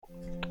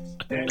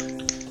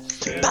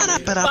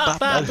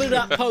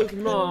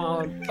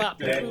Pokemon.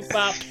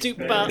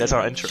 That's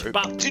our intro.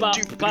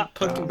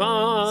 Pokemon.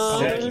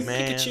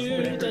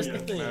 Pikachu does the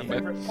thing.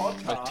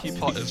 My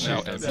teapot is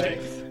now empty.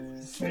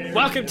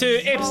 Welcome to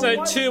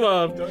episode 2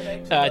 of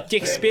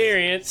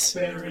Dexperience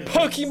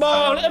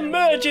Pokemon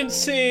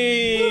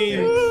Emergency.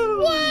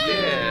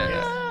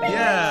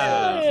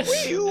 Yeah.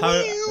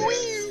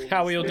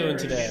 How are we all doing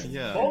today?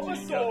 Yeah.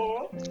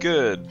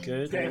 Good.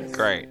 Good.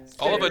 Great.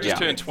 Oliver just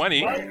turned 20.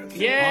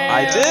 Yeah.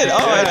 I did. Oh,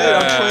 I did.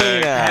 I'm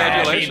 20 now.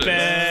 Happy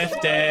Congratulations.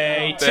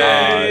 birthday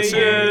Oh,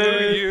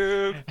 to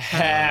you.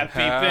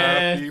 Happy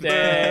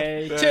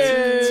birthday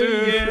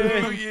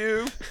to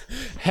you.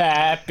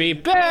 Happy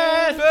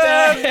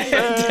birthday,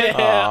 dear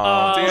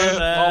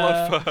Oliver.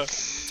 Oliver.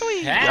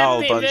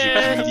 Happy bunch of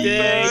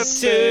birthday cuties.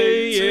 to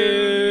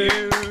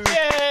you.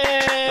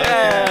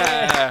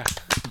 Yeah.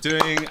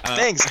 Doing.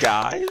 Thanks,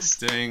 guys.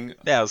 Doing.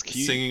 That was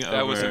cute. Singing That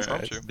over. was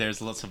impromptu. There's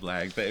lots of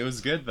lag, but it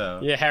was good though.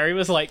 Yeah, Harry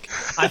was like,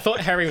 I thought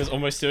Harry was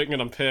almost doing it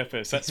on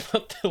purpose. That's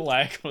what the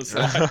lag was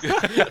like.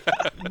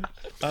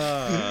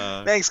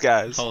 Thanks,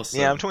 guys. Wholesome.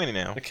 Yeah, I'm 20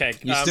 now. Okay.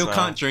 You still so-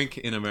 can't drink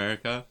in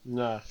America,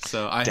 No.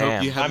 so I Damn.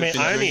 hope you I haven't mean,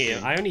 been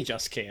drinking. I only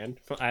just can,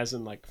 as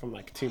in like from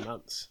like 2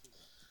 months.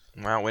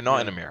 Well, we're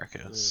not in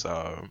America,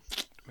 so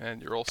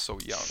Man, you're all so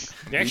young.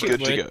 There Good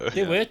to were, go.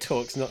 there were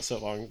talks not so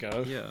long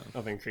ago Yeah.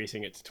 of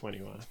increasing it to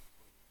 21.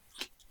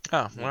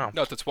 oh wow.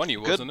 No, to 20,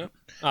 wasn't it?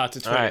 Ah, to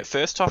All 20. right,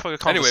 first topic of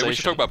Anyway, conversation. we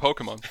should talk about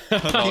Pokemon.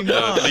 About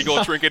the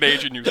legal drinking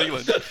age in New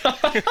Zealand.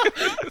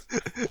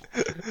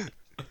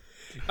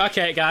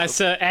 Okay, guys.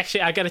 So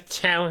actually, I got a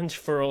challenge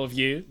for all of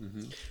you.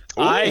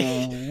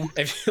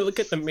 If you look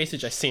at the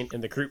message I sent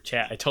in the group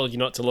chat, I told you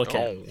not to look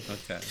at. Oh,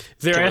 Okay.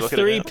 There Can we are look at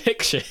it 3 now?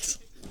 pictures.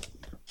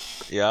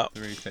 yeah.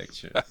 3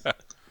 pictures.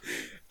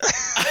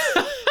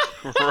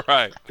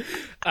 Right.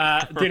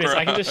 Dennis,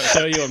 I can just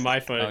show you on my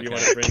phone if you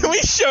want to bring. Can we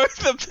show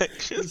the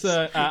pictures?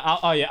 So,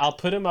 I'll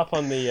put him up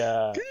on the.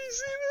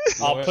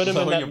 I'll put him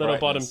in Lower that your little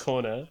bottom brightness.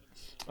 corner.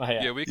 Oh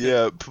yeah. Yeah, we can.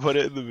 Yeah, put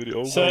it in the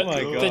video. So Oh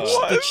my the,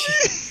 God.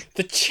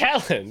 the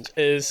challenge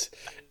is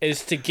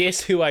to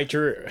guess who I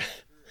drew.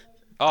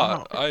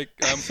 I'm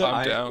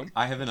down.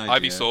 I have an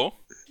idea. Ivysaur.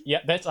 Yeah,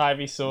 that's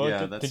Ivysaur. Yeah,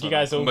 did, that's did you what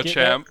I guys all thought. get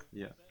that? Machamp.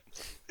 Yeah.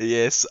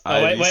 Yes,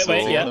 Oh, wait,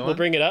 Ivysaur. yeah, Other we'll one?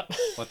 bring it up.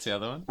 What's the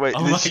other one? Wait,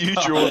 Oh my did you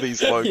God. draw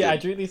these, Logan? Yeah, I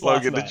drew these last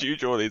Logan, night. did you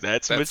draw these?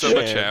 That's That's a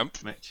Machamp.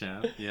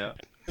 Machamp. Machamp. Yeah.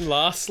 And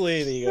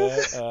lastly, there you go.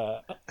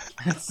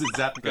 That's the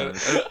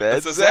Zapdos.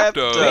 That's That's a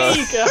Zapdos. There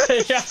you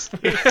go. Yes,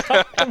 we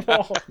got them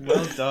all.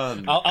 Well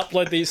done. I'll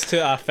upload these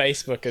to our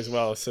Facebook as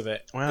well, so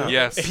that Wow.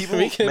 Yes. People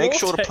We can make all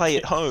sure to take play it.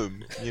 at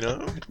home, you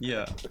know?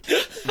 Yeah.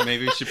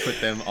 Maybe we should put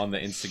them on the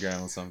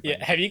Instagram or something.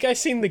 yeah. Have you guys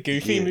seen the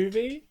Goofy Yeah.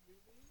 movie?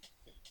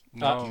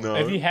 No. No.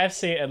 If you have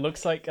seen it, it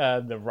looks like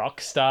the rock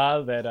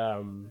star that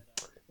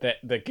that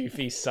the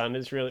Goofy's son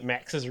is really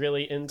Max is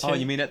really into. Oh,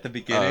 you mean at the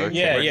beginning? Oh, okay.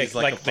 Yeah, where yeah, he's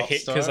like a the pop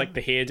because star? like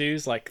the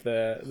hairdos, like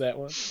that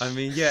one. I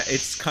mean, yeah,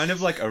 it's kind of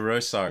like a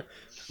Rorschach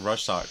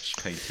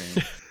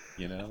painting.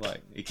 You know, like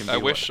it can. Be I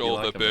wish what you all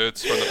like the about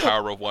birds from the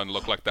Power of One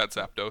looked like that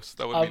Zapdos.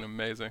 That would have been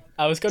amazing.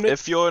 I was gonna.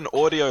 If you're an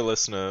audio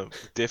listener,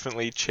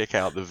 definitely check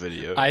out the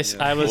video I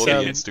Yeah. was or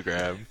the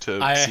Instagram to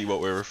I- see what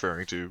we're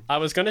referring to. I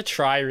was gonna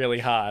try really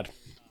hard.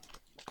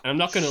 I'm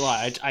not gonna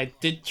lie. I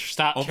did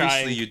start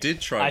Obviously, trying. you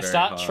did try. I very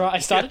hard. I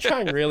started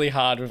trying really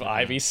hard with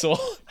Ivysaur.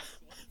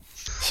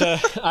 So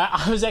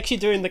I was actually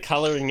doing the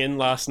coloring in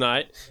last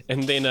night,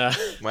 and then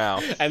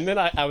Wow. and then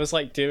I was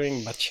like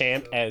doing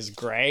Machamp as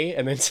grey,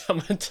 and then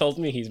someone told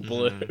me he's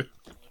blue.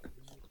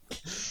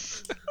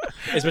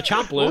 Is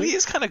Machamp blue? Well, he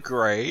is kind of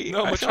grey.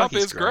 No, I feel like Machamp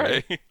he's is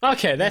grey.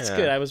 Okay, that's Yeah.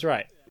 good. I was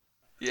right.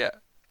 Yeah.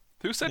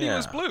 Who said he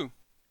was Yeah. blue?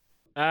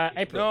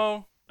 April.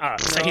 No. Oh,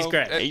 so he's no.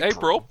 grey.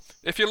 April.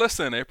 If you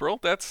listen, April,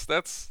 that's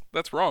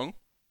wrong.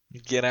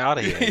 Get out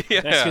of here.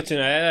 Yeah. That's good to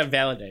know. That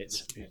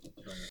validates.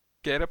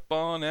 Get up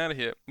on out of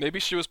here.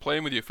 Maybe she was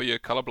playing with you for your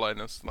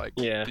colorblindness. Like,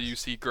 Yeah. do you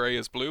see grey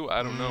as blue?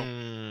 I don't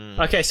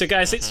know. Okay, so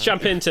guys, let's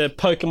jump into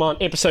Pokemon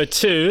Episode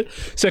 2.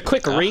 So,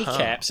 quick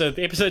recap. So,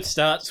 the episode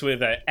starts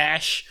with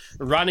Ash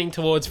running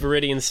towards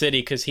Viridian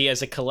City because he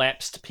has a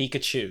collapsed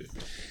Pikachu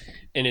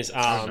in his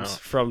arms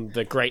from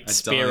the Great A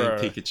Spearow.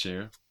 dying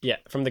Pikachu. Yeah,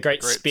 from the Great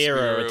Great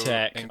Spearow Spearow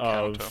attack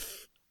encounter. of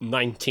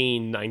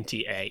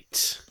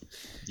 1998.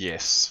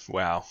 Yes.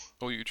 Wow.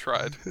 Oh, you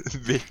tried.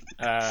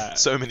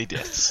 So many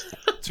deaths.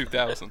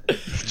 2000.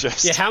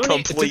 Just Yeah, how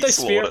many? complete Did the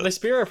slaughter.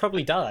 Spearow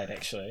probably died,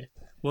 actually.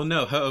 Well,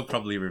 no, Ho-Oh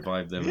probably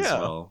revived them as Yeah.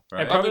 well, It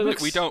right? probably I mean,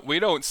 looks- we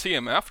don't see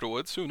him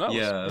afterwards. Who knows?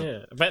 Yeah. Yeah,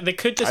 but they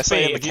could I just say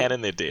be in the if you-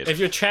 canon they're dead. If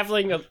you're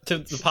traveling to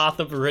the path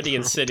of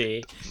Viridian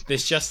City,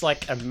 there's just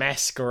like a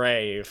mass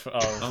grave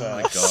of. Oh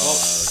my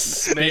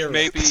god.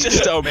 Maybe,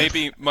 just a-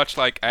 maybe much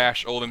like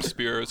Ash, all them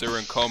Spearows are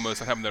in comas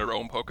and having their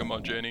own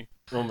Pokemon journey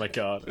Oh my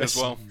god! as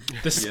well.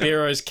 The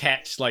Spearows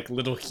catch like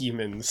little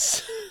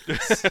humans.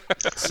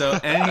 So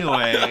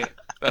anyway,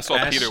 That's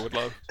what Ash- Peter would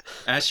love.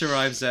 Ash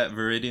arrives at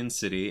Viridian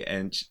City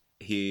and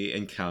he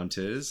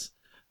encounters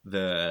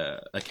a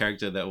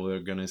character that we're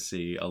gonna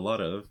see a lot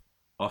of,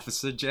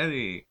 Officer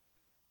Jenny.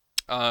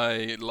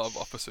 I love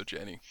Officer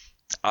Jenny.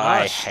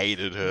 I Gosh.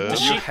 hated her.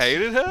 Does You she-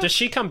 hated her? Does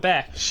she come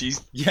back?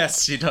 She's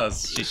Yes, she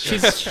does.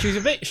 She's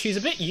a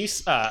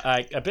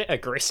bit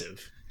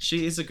aggressive.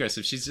 She is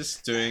aggressive. She's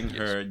just doing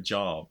her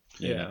job.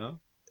 You Yeah. know.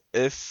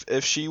 if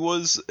she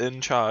was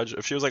in charge,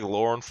 if she was like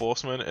law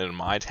enforcement in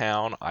my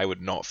town, I would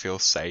not feel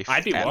safe.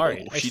 I'd be at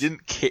worried. all. She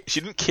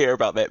didn't care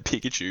about that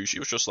Pikachu. She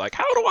was just like,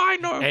 how do I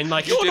know? And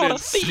like You're you not a didn't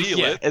thief. steal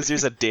it. As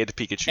there's a dead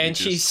Pikachu. and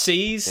she just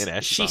sees in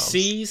Ash's she arms.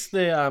 sees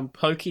the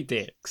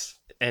Pokédex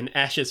in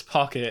Ash's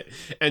pocket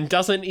and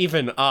doesn't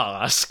even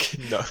ask.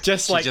 No.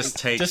 Just She like just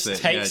takes it,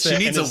 takes yeah. She it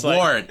needs and a is like-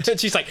 warrant. and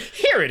she's like,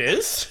 here it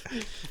is.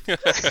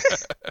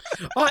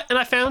 Oh, and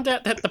I found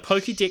out that the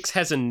Pokédex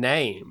has a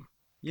name.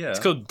 Yeah. It's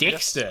called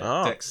Dexter.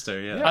 Oh. Dexter.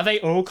 Yeah. Are they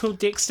all called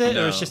Dexter, or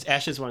No. is just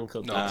Ash's one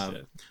called No.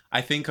 Dexter? I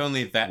think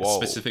only that Whoa.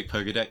 specific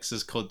Pokedex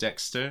is called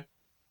Dexter.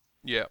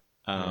 Yeah.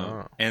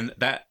 Oh. And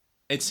that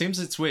it seems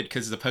it's weird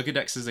because the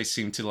Pokedexes they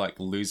seem to like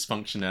lose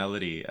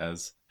functionality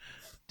as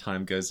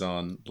time goes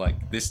on.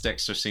 Like this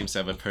Dexter seems to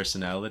have a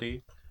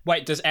personality.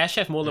 Wait, does Ash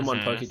have more than one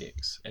Mhm.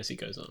 Pokédex as he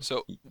goes on?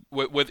 So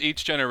with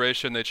each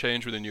generation, they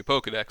change with a new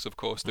Pokedex, of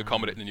course, to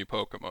accommodate the new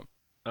Pokemon.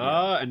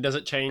 Oh, and does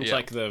it change Yeah.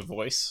 like the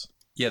voice?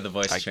 Yeah, the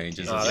voice I-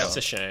 changes Oh, as that's well.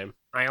 a shame.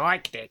 I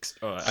like Dex.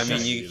 Oh, I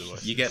mean,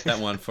 you get that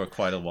one for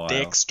quite a while.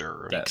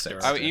 Dexter. That Dexter.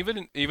 Dexter. I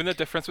mean, even the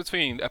difference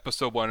between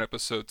episode 1 and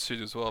episode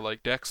 2 as well.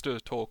 Like Dexter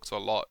talks a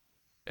lot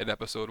in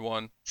episode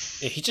 1,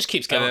 Yeah, he just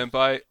keeps and going.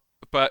 then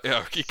but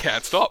he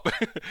can't stop.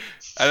 And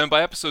then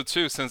by episode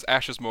 2, since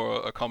Ash is more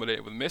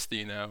accommodated with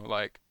Misty now,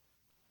 like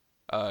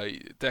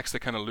Dexter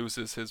kind of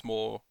loses his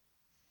more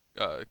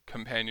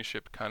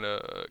companionship kind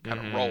of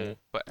Mhm. role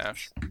for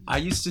Ash. I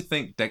used to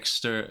think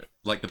Dexter,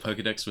 like the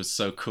Pokedex, was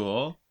so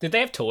cool. Did they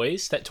have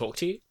toys that talk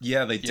to you?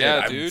 Yeah, they did.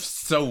 Yeah, I dude.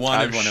 so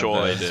wanted I'm one sure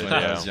of they those did, when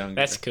I yeah. was younger.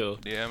 That's cool.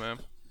 Yeah, man.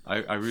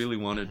 I really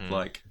wanted Mhm.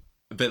 like,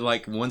 but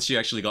like once you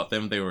actually got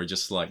them, they were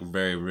just like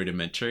very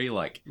rudimentary.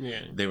 Like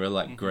Yeah. they were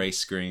like Mhm. gray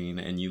screen,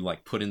 and you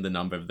like put in the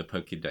number of the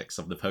Pokédex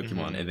of the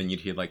Pokemon, Mhm. and then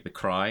you'd hear like the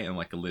cry and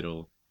like a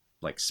little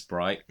like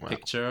sprite Wow.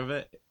 picture of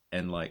it,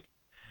 and like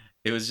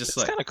it was just That's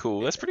like kind of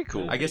cool. That's pretty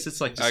cool. I guess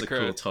it's like just I a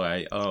cool could-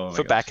 toy. Oh, my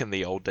For gosh. back in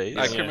the old days.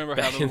 I Yeah. can remember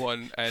having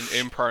one, and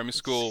in primary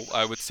school,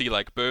 I would see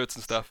like birds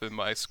and stuff in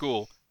my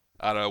school.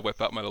 I'd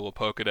whip out my little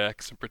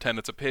Pokedex and pretend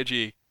it's a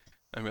Pidgey,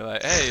 and be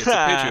like, "Hey, it's a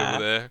Pidgey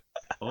over there."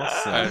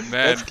 Awesome. And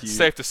man, That's cute.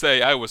 safe to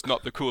say, I was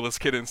not the coolest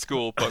kid in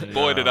school, but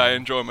boy, did I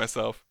enjoy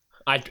myself.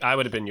 I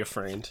would have been your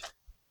friend.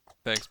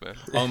 Thanks, man.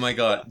 Oh my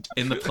god!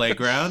 In the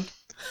playground.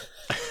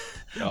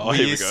 Oh,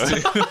 here we used go.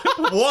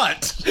 to-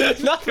 what?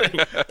 Nothing.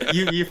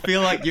 You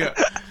feel like you're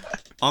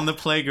on the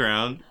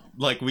playground.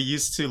 Like we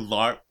used to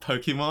LARP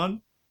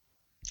Pokemon.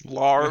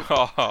 LARP.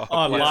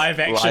 Oh, live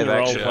action Live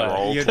role action play.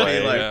 role You'd be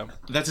play. like, Yeah.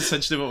 that's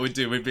essentially what we'd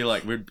do. We'd be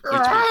like, we'd each be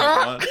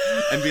Pokemon,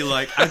 and be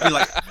like, I'd be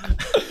like,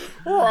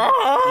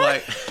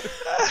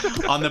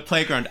 on the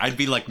playground, I'd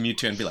be like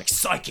Mewtwo and be like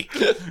psychic,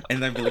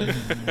 and I'd be like,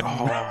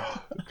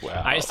 Oh,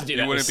 wow. I used to do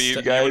that. You wouldn't with be-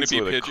 st- You You wanna guys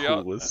be were the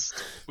Pidgeot?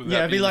 coolest. Would that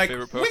yeah, I'd be your like,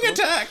 favorite wing Pokemon?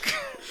 attack.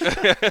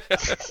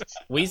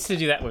 we used to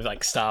do that with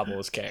like Star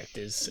Wars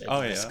characters at Oh,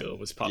 my yeah. school.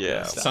 Was popular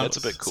Yeah, Star that's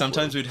Wars. a bit cool.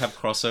 Sometimes we'd have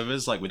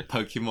crossovers like with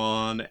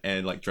Pokemon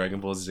and like Dragon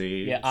Ball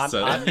Z. Yeah, I'm-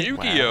 so, I'm-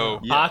 Yu-Gi-Oh!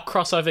 Yeah. Our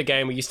crossover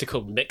game we used to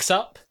call Mix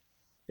Up.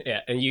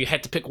 Yeah, and you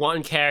had to pick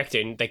one character,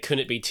 and they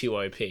couldn't be too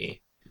OP.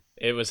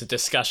 It was a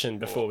discussion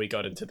before we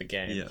got into the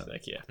game. Yeah.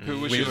 Like, yeah. Who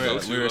was we your were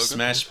go-to, we were Logan?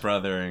 Smash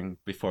Brothering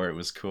before it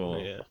was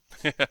cool.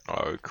 Yeah.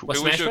 Oh, cool. What's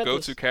Who was Smash your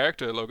Brothers? go-to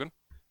character, Logan?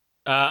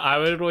 I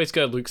would always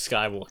go Luke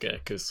Skywalker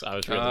because I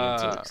was really into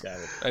Ah. Luke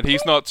Skywalker. And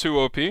he's not too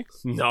OP?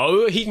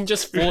 No, he can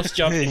just force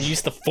jump and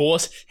use the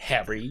Force,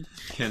 Harry.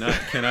 Can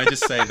I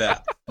just say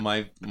that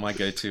my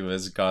go-to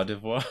is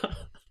Gardevoir.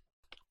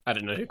 I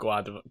don't know who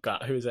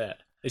who is that?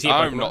 Is he a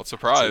I'm Pokemon? not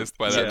surprised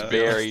by that, Yeah. to be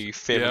honest. Very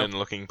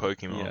feminine-looking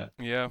Pokemon.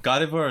 Yeah. Yeah.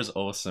 Gardevoir is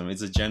awesome.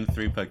 It's a Gen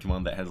 3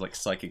 Pokemon that has like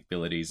psychic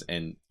abilities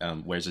and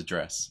wears a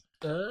dress.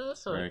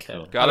 That's Very okay.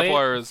 cool.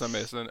 Gardevoir is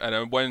amazing, and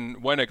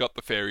then when I got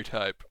the fairy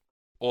type,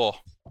 oh,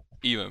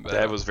 even better.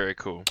 That was very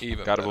cool. Even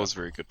Gardevoir better. was a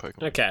very good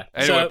Pokemon. Okay.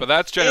 Anyway, so, but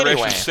that's Generation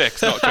Anyway.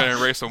 6, not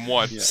Generation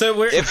 1. Yeah. so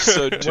we're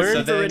Episode we're So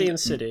in then- Viridian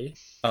City.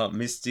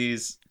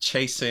 Misty's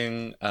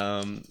chasing. We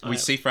yeah.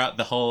 see throughout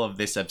the whole of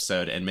this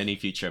episode and many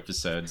future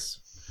episodes,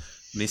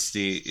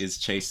 Misty is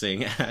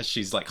chasing.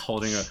 She's like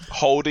holding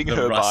Holding the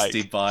her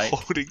rusty bike. bike.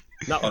 Holding.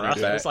 Not on her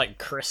rough. back. It's like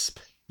crisp.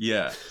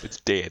 Yeah, It's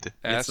dead.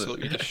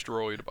 Absolutely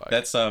destroyed by it.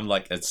 that's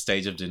like a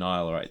stage of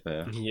denial right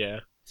there. Yeah.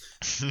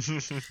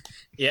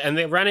 Yeah, and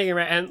they're running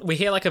around, and we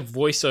hear like a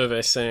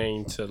voiceover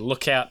saying to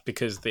look out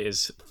because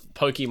there's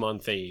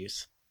Pokemon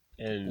thieves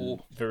in Ooh.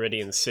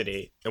 Viridian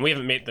City, and we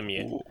haven't met them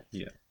yet. Ooh.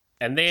 Yeah.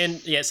 And then,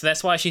 yeah, so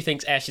that's why she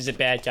thinks Ash is a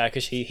bad guy,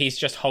 because he's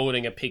just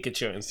holding a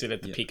Pikachu instead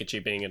of the Yeah.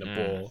 Pikachu being in a Mm.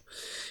 ball.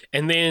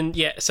 And then,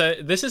 yeah, so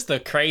this is the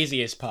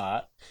craziest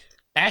part.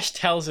 Ash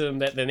tells them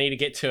that they need to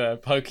get to a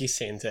Poke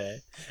Center,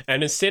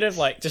 and instead of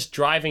like just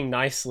driving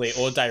nicely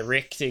or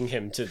directing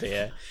him to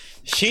there,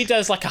 she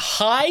does like a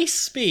high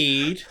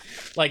speed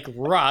like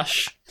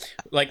rush,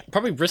 like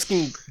probably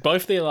risking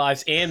both their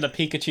lives and the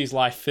Pikachu's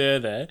life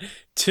further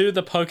to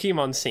the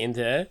Pokemon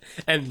Center,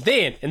 and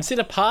then instead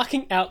of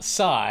parking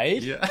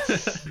outside, Yeah.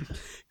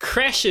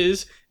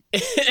 crashes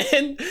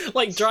and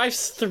like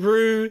drives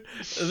through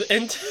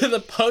into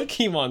the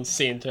Pokemon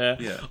Center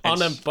Yeah.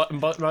 on a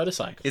And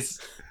motorcycle. It's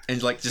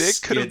and like There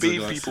just could have skids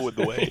been across- people in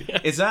the way.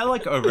 Is that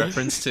like a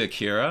reference to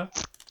Akira?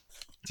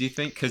 Do you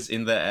think? Because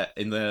in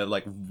the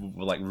like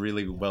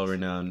really well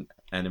renowned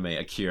anime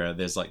Akira,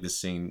 there's like this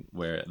scene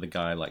where the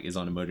guy like is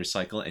on a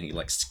motorcycle and he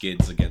like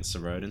skids against the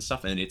road and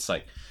stuff, and it's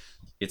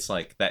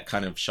like that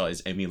kind of shot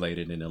is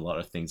emulated in a lot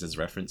of things as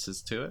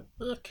references to it.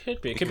 Oh, it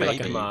could be. It could be like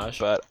a Maybe, homage.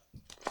 but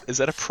is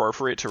that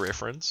appropriate to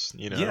reference?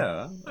 You know,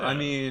 Yeah, I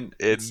mean,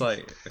 It- it's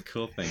like a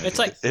cool thing. It's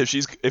like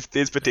if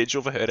there's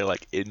potential for her to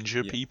like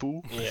injure Yeah.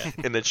 people yeah.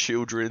 in the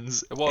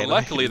children's. Well,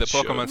 luckily the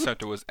animated Pokemon show.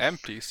 Center was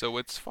empty, so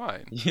it's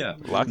fine. yeah,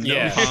 Lucky. no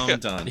Yeah. harm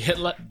done.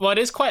 Yeah, well, it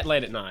is quite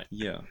late at night.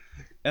 Yeah.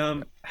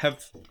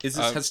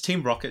 Has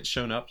Team Rocket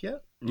shown up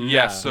yet?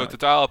 Yes, so No. to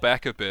dial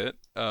back a bit,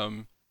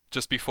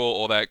 just before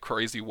all that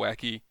crazy,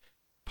 wacky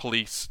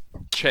police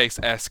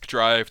chase-esque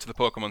drive to the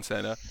Pokemon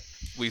Center,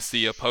 we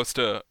see a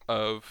poster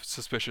of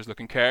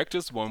suspicious-looking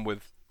characters, one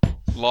with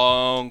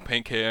long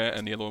pink hair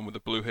and the other one with a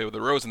blue hair with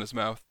a rose in his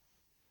mouth.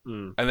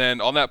 Mm. And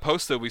then on that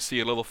poster, we see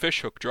a little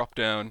fish hook drop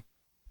down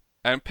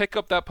and pick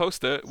up that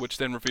poster, which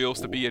then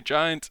reveals to be a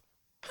giant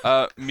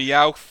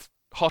Meowth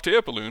hot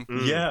air balloon.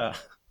 Mm. Yeah.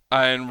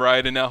 And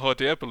riding that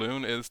hot air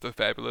balloon is the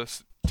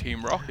fabulous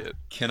Team Rocket.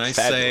 Can I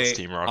Fabulous say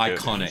Team Rocket.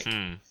 iconic?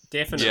 Hmm.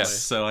 Definitely. Yes.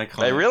 So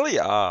iconic. They really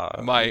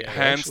are. My Yeah,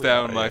 hands actually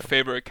down, are, my yeah.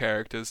 favorite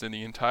characters in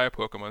the entire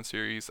Pokemon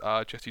series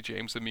are Jesse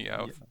James and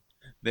Meowth. Yeah.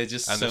 They're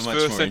just And so this much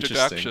first more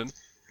introduction, interesting.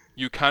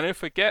 you kind of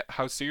forget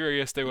how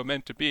serious they were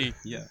meant to be.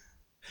 Yeah.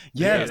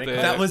 Yeah, Yeah, they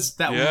that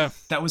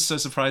kinda- was so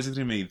surprising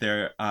to me.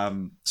 They're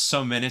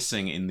so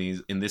menacing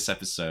in this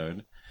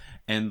episode,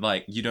 and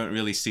like you don't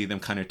really see them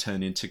kind of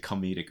turn into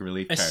comedic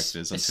relief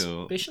characters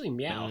until especially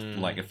Meowth.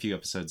 like a few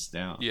episodes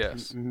down.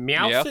 Yes.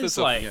 Meowth is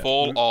a like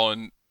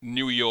full-on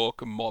New York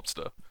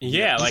mobster.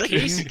 yeah, He's like like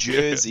he's New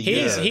Jersey.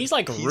 he's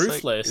like He's,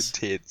 ruthless.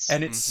 intense.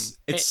 And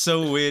it's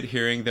so weird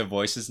hearing their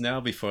voices now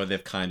before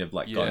they've kind of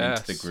like gotten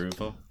into the Yes.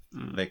 groove of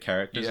their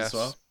characters Yes. as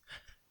well.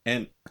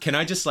 And can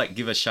I just like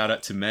give a shout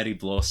out to Maddie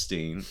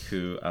Blaustein,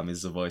 who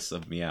is the voice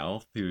of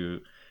Meowth, who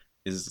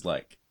is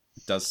like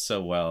does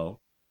so well,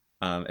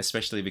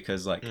 especially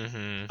because like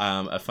Mhm.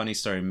 a funny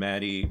story.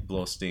 Maddie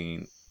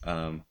Blaustein,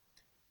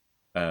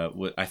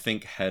 I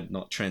think had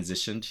not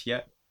transitioned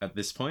yet at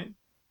this point,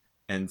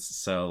 and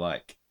so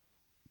like,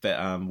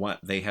 what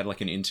they had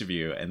like an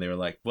interview, and they were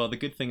like, well, the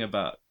good thing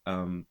about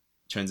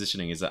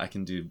transitioning is that I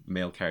can do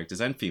male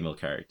characters and female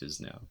characters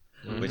now,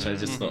 which I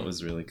just thought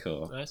was really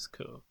cool. That's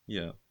cool.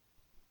 Yeah.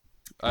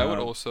 I would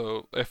Um,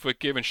 also, if we're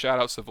giving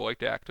shout-outs to voice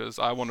actors,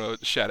 I want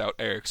to shout out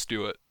Eric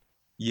Stewart,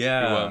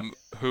 Yeah.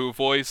 who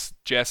voiced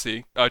James,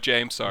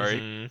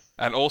 Mhm.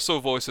 and also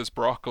voices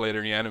Brock later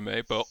in the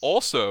anime, but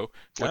also,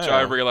 which Oh.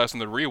 I realized on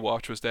the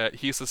rewatch, was that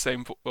he's the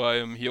same,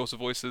 he also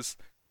voices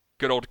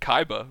good old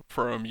Kaiba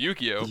from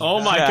Yu-Gi-Oh!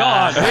 Oh my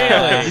god,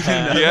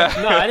 really? Yeah.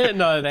 No, I didn't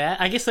know that.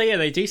 I guess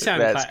they do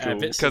sound That's quite a cool.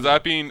 bit Because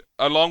I've been,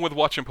 along with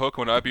watching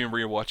Pokemon, I've been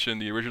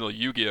rewatching the original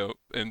Yu-Gi-Oh!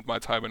 In my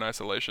time in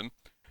isolation.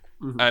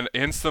 Mhm. And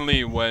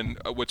instantly when,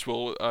 which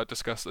we'll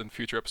discuss in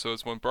future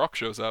episodes, when Brock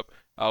shows up,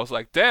 I was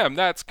like, damn,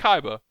 that's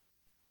Kaiba.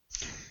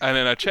 And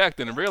then I checked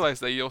and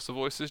realized that he also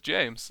voices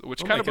James,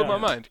 which Oh kind my of blew my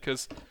God. mind,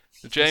 because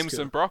James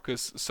cool. and Brock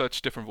is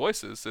such different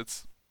voices.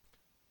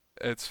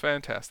 It's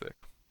fantastic.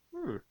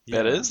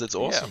 That is. That's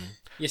awesome.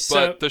 Yeah,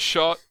 so But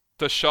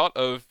the shot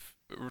of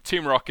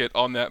Team Rocket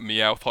on that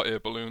Meowth hot air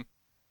balloon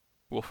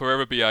will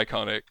forever be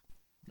iconic.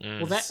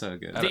 well, that so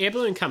good. the air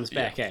balloon comes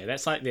back.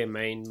 That's like their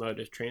main mode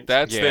of transport.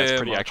 That's Yeah, it's their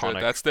pretty mantra.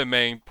 iconic. That's their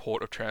main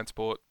port of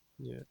transport.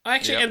 Yeah.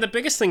 Actually, Yep. and the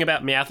biggest thing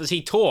about Meowth is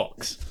he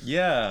talks.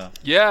 Yeah.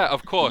 Yeah,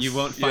 of course. You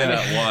won't find Yeah.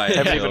 out why. Haven't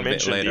until even a bit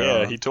mentioned. later Yeah,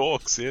 on. he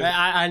talks. Yeah.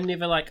 I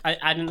never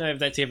I don't know if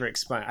that's ever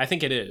explained. I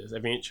think it is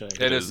eventually.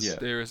 It is. Yeah.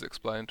 There is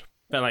explained.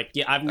 But like,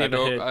 yeah, I've I never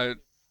don't. heard.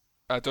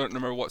 I don't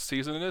remember what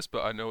season it is,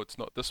 but I know it's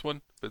not this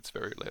one. But it's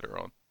very later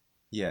on.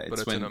 Yeah, But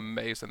it's it's when an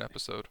amazing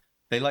episode.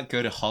 they like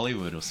go to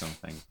Hollywood or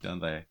something, don't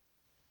they?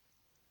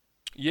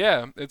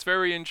 Yeah, it's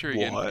very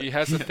intriguing. What? He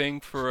has a thing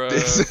for a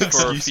Excuse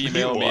me,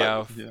 female what?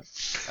 Meowth,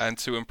 Yeah. and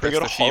to impress go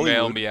the to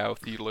female Hollywood.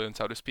 Meowth, he learns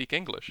how to speak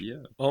English. Yeah.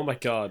 Oh my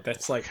god,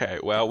 that's like Okay,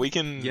 well, we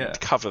can Yeah.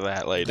 cover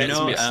that later. You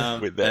know,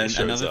 with that and shows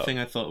another up. thing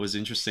I thought was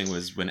interesting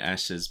was when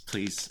Ash says,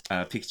 "Please,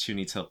 Pikachu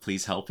needs help.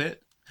 Please help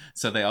it."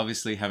 So they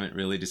obviously haven't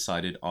really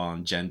decided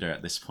on gender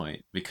at this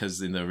point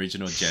because in the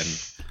original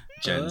gens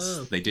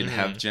Oh. they didn't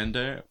have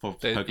gender for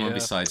They- Pokemon yeah.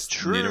 besides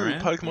True,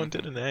 Nidoran. Pokemon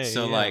didn't they?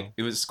 So yeah. like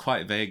it was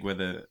quite vague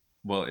whether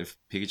if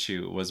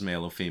Pikachu was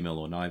male or female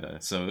or neither.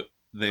 So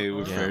they Oh,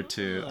 referred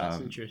to that's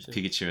interesting.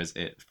 Pikachu as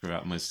it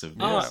throughout most of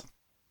Oh, this.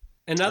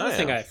 Another Oh,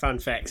 thing, yeah. fun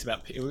facts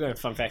about we're going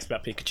fun facts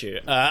about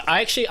Pikachu.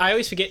 I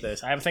always forget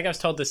this. I think I was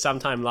told this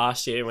sometime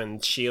last year when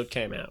Shield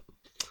came out,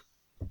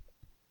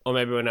 or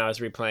maybe when I was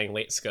replaying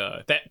Let's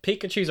Go. That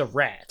Pikachu's a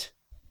rat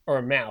or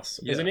a mouse,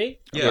 Yeah. isn't he?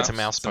 Yeah, it's a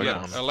mouse Yeah.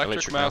 Pokemon.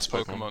 Electric mouse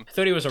Pokemon. I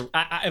thought he was a.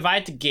 If I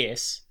had to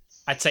guess,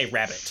 I'd say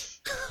rabbit.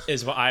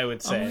 Is what I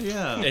would say. Oh,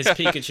 yeah. Is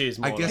Pikachu's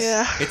more? I guess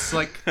Yeah. it's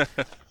like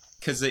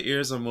because the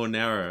ears are more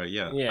narrow.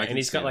 Yeah. Yeah, I and can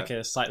he's got see like that.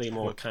 a slightly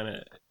more kind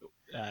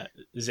of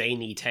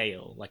zany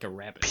tail, like a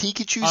rabbit.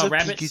 Pikachu's Oh, a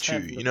rabbits Pikachu,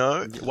 have- you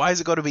know? Why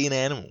has it got to be an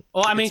animal?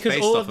 Well, I mean, It's because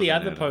based all off of the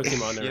of an other animal.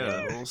 Pokemon are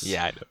Yeah. animals.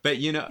 Yeah, I know.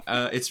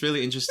 But it's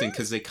really interesting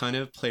because they kind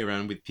of play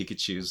around with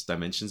Pikachu's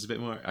dimensions a bit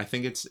more. I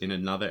think it's in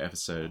another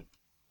episode,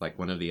 like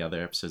one of the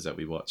other episodes that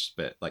we watched.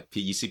 But like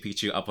you see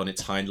Pikachu up on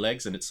its hind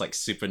legs and it's like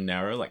super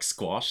narrow, like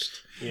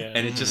squashed, Yeah.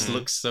 and it just Mhm.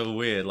 looks so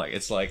weird. Like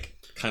it's like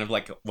kind of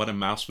like what a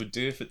mouse would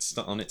do if it's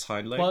not on its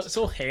hind legs. Well, it's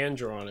all hand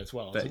drawn as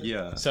well. But isn't it?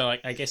 yeah. So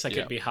like, I guess like Yeah.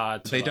 it'd be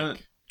hard to. They like-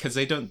 don't because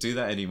they don't do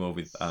that anymore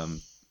with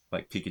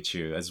like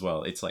Pikachu as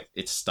well. It's like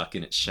it's stuck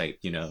in its shape,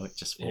 you know. It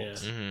just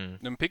falls.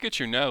 Mm-hmm. And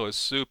Pikachu now is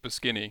super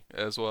skinny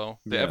as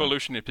well. The Yeah.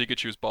 evolution in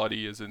Pikachu's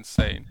body is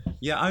insane.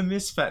 Yeah, I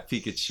miss Fat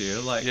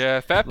Pikachu. Like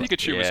Yeah, Fat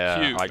Pikachu was Yeah,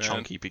 cute, I like man.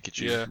 chunky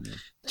Pikachu. Yeah.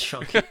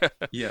 Chunky.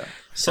 yeah.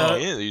 So Oh,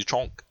 yeah, he's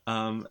chonk.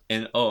 And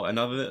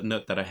another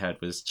note that I had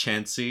was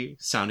Chansey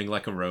sounding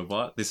like a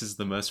robot. This is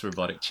the most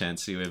robotic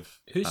Chansey with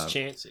who's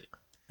Chansey?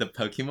 the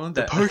Pokemon.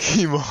 The That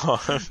Pokemon.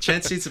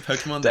 Chansey's a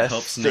Pokemon The that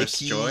helps Nurse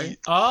thicky- Joy.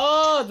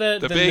 Oh, the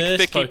big, nurse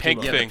thicky Pokemon.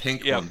 pink Yeah, thing. the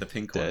pink Yeah. one. The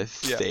pink The one.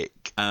 Yeah.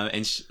 thick. What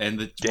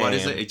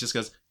is Damn. it? It just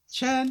goes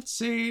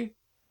Chansey.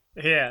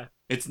 Yeah,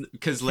 It's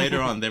because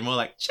later on they're more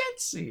like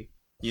Chansey.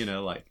 You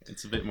know, like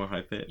it's a bit more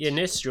high pitched. yeah.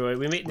 Nestroy.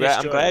 We met Nestroy. Yeah,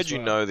 I'm glad as you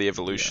well. know the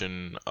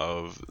evolution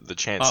of the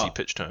Chansey Oh,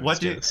 pitch tones.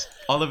 what do you- yes.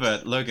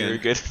 Oliver, Logan,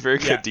 Very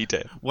good Yeah.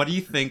 detail. what do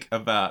you think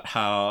about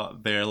how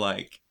they're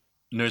like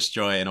Nurse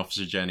Joy and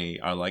Officer Jenny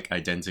are like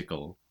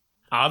identical?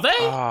 Are they?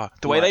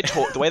 The way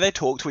What? they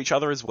talk to each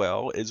other as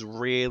well is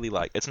really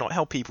like it's not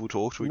how people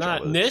talk to each Nah,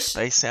 other. Nurse-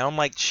 They sound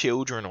like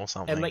children or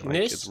something. like,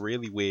 Nurse- it's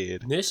really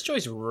weird.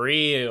 Nestroy's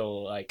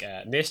real. Like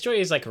Nestroy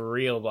is like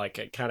real,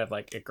 like kind of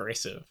like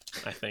aggressive.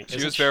 I think She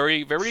Isn't was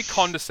very, very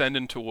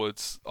condescending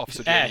towards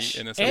Officer Jenny Ash.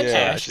 in a And sense. Yeah,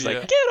 Ash. she's Yeah.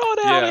 like, get on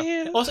out Yeah. of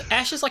here. Also,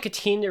 Ash is like a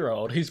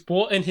 10-year-old who's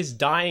brought in his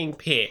dying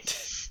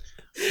pet,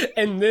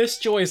 and Nurse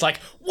Joy is like,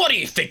 "What do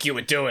you think you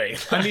were doing?"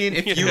 I mean,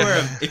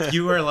 if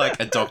you were like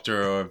a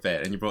doctor or a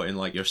vet and you brought in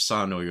like your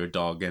son or your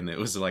dog and it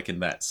was like in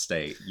that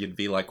state, you'd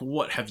be like,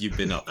 "What have you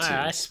been up to?"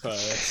 I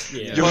suppose.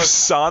 Yeah. Your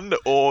son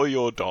or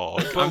your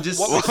dog? I'm just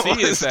What we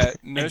see is that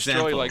Nurse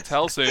Joy Example.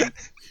 like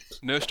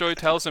Nurse Joy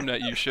tells him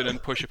that you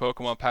shouldn't push your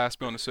Pokemon past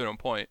beyond a certain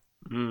point.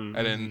 Mm.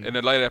 And in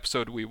a later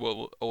episode, we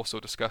will also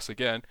discuss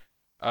again.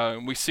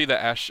 We see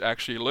that Ash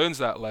actually learns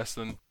that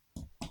lesson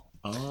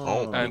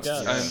Oh, and, he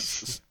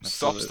does.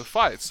 stops the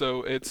fight.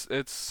 So it's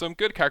some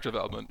good character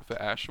development for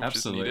Ash, which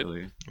is needed.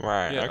 absolutely.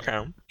 Right. Yeah.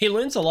 Okay. He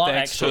learns a lot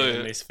Thanks actually to-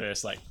 in these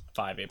first like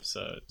 5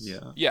 episodes. Yeah,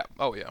 Yeah.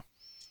 Oh yeah.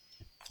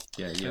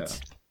 yeah. It's-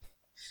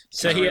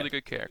 So He's a he really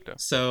good character.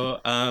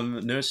 So,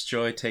 Nurse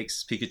Joy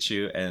takes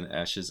Pikachu and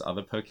Ash's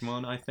other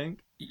Pokemon, I think.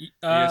 He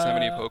doesn't have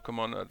any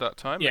Pokemon at that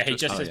time. Yeah, it he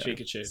just Oh, has yeah.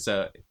 Pikachu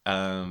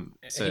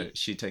So,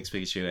 she takes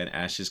Pikachu and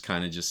Ash is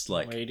kind of just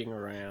like waiting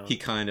around.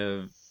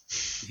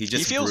 he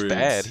just feels broods.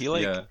 bad. He,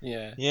 like- yeah.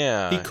 yeah.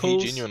 Yeah. He He,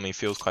 calls- genuinely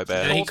feels quite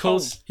And bad.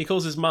 he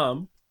calls his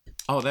mum.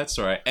 Oh, that's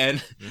right. And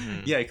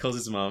Mhm. yeah, he calls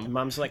his And mom.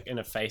 mum's like in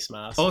a face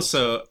mask.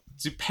 Also,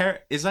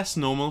 is that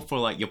normal for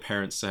like your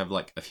parents to have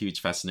like a huge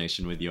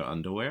fascination with your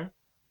underwear?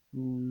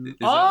 Is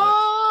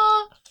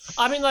that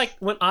I mean, like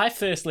when I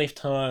first left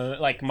home,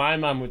 like my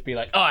mum would be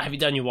like, "Oh, have you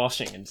done your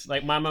washing?" And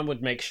like my mum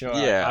would make sure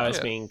Yeah. I was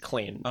Yeah. being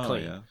clean. Oh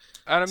clean. yeah.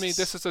 And I mean,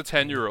 this is a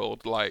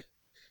 10-year-old. Like,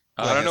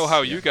 Oh, I don't know yes,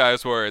 how yeah. you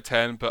guys were at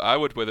 10, but I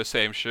would wear the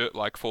same shirt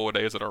like 4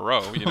 days in a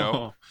row. You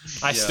know.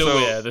 I Yeah. still So-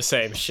 wear the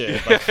same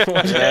shirt. Like,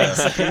 one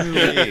Yeah.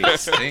 day. Ooh,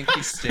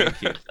 stinky,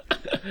 stinky.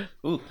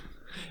 Ooh.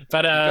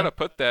 But You gotta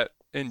put that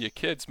in your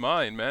kid's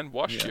mind, man.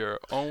 Wash Yeah. your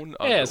own.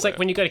 yeah, it's like underwear.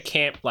 when you go to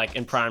camp, like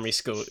in primary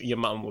school, your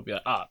mum will be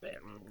like, "Oh, man,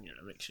 you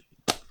know, make sure."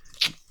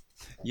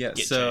 Yeah.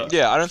 Get So. changed.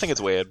 Yeah, I don't think it's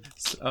weird.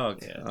 Oh.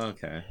 Yeah.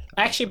 Okay.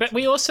 Actually, but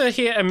we also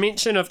hear a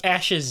mention of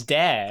Ash's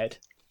dad.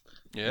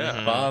 Yeah.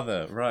 Mhm.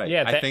 Father, right.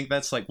 Yeah, I that- think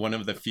that's like one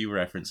of the few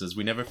references.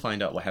 We never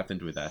find out what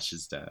happened with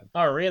Ash's dad.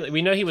 Oh, really?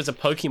 We know he was a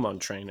Pokemon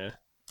trainer.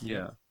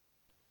 Yeah.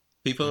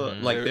 People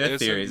Mhm. like There their isn't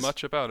theories.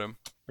 much about him.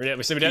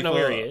 So we don't know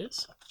where he People-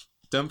 is.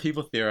 Don't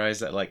people theorize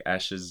that like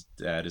Ash's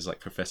dad is like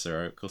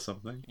Professor Oak or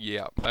something?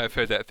 Yeah, I've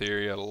heard that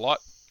theory a lot.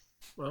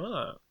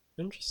 Ah,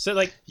 interesting. So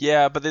like,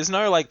 Yeah, but there's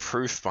no like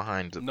proof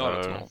behind it Not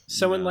at though. all.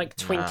 so in No. like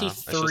Nah, it's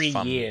just 23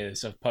 fun.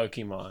 years of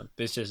Pokemon,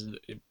 there's just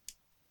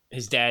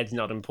his dad's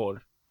not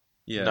important.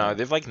 Yeah. No,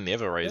 they've like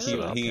never raised He-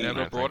 it up. he I Never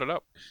don't brought think. it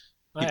up.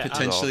 he I-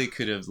 potentially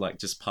could have like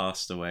just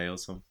passed away or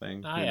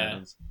something. Oh, Who yeah.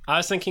 knows? I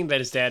was thinking that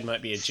his dad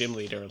might be a gym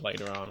leader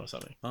later on or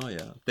something. Oh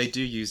yeah. They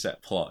do use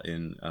that plot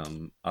in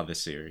other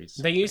series.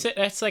 They use it.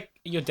 That's like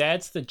your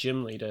dad's the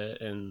gym leader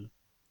in.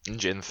 In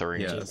Gen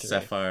 3. Yeah, Gen 3.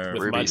 Sapphire,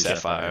 With Ruby, Mud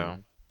Sapphire.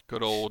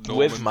 Good old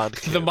Norman. With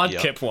Mudkip. The yeah.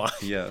 Mudkip one.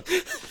 Yeah.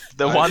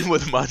 The one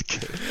with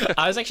Mudkip.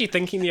 I was actually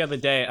thinking the other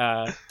day.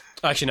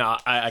 Actually, no,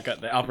 I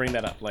got that. I'll bring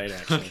that up later.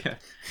 Actually. Okay.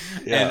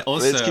 Yeah, And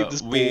also, let's keep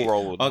this ball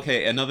rolling.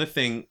 Okay, another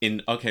thing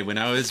when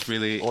I was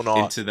really Or not.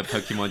 into the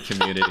Pokemon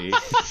community,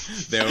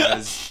 there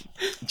was.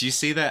 Do you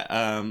see that?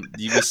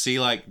 You will see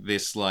like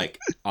this like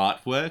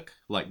artwork,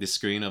 like the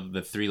screen of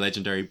the 3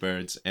 legendary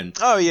birds, and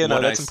Oh yeah, no,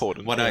 what that's I,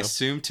 important. What yeah. I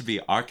assume to be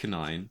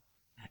Arcanine,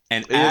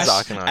 and It is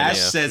Arcanine, Ash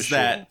yeah, says for sure.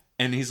 that,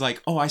 and he's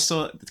like, "Oh, I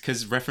saw,"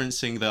 because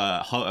referencing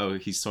the Ho-Oh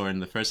he saw in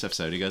the first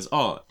episode. He goes,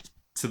 "Oh."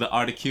 To the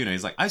Articuno,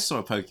 he's like, I saw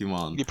a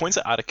Pokemon. He points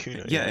at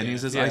Articuno. Yeah, and he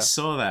says, I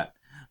saw that.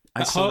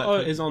 I saw Ho-Oh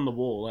that. is on the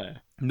wall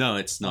there. No,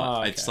 it's not.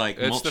 Oh, okay. It's like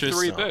It's the 3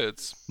 Moltres,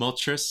 birds.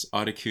 Moltres,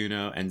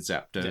 Articuno, and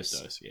Zapdos.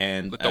 Zapdos, yeah.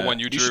 And The one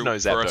you You drew should know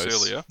for us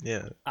Zapdos. earlier.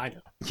 Yeah. I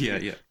know.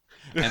 yeah.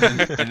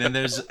 And then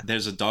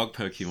there's a dog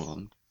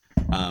Pokemon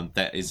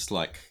that is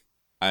like,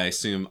 I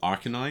assume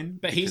Arcanine.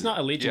 But he's not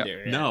a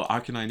legendary. right? No,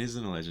 Arcanine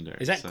isn't a legendary.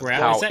 Is that so-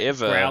 Growl?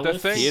 However, the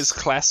thing- he is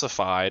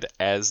classified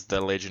as the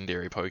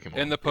legendary Pokemon.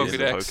 In the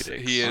Pokedex,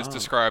 he is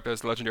described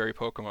as legendary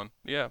Pokemon.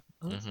 Yeah.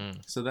 hmm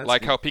So that's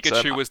Like how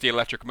Pikachu So- was the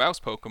electric mouse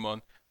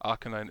Pokemon,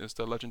 Arcanine is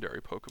the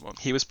legendary Pokemon.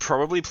 He was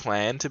probably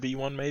planned to be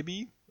one,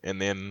 maybe,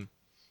 and then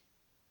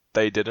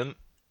they didn't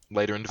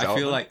later in I development.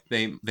 feel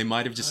like they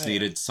might have just Oh, yeah.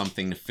 needed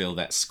something to fill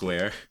that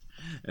square.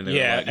 And they were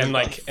Yeah, and, "We've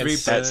like, got 3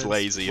 it's- That's birds.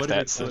 lazy if What do we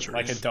that's the put?" truth.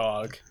 Like a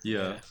dog.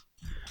 Yeah.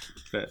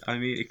 But I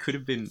mean, it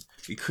could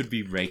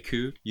be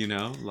Raikou, you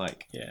know,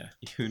 like Yeah.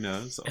 who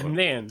knows? Or- And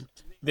then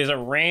there's a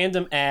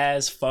random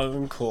ass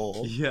phone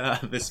call yeah,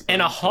 this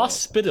in a phone call.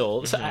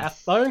 hospital. So a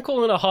phone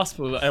call in a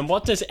hospital, and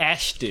what does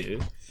Ash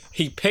do?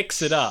 He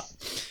picks it up,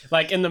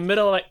 like in the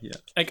middle,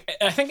 like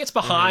I think it's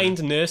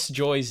behind Nurse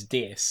Joy's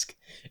desk,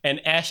 and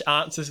Ash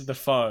answers the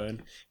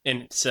phone,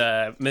 and it's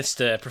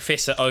Mr.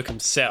 Professor Oak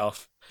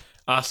himself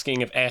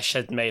asking if Ash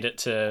had made it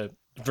to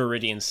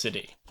Viridian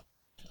City,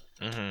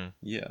 hmm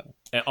Yeah.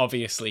 and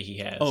obviously he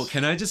has. Oh,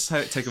 can I just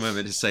take a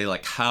moment to say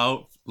like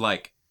how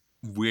like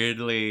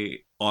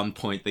weirdly on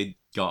point they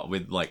got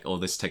with like all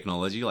this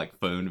technology, like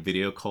phone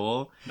video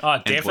call. Oh, voice call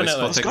definitely.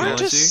 I was going to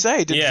technology? just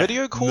say, did Yeah.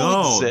 video call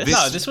No, exist?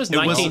 No, this was It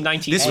was-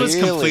 1998. This was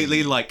Really?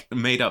 completely like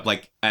made up.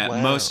 Like at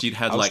Wow. most you'd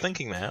have I was like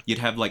thinking that. you'd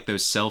have like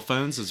those cell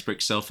phones, those brick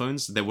cell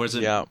phones. There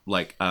wasn't Yeah.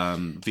 like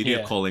video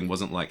Yeah. calling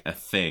wasn't like a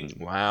thing.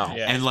 Wow.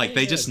 Yeah. And like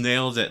they just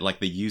nailed it, like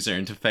the user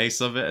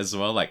interface of it as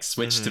well, like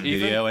switched to Even-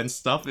 video and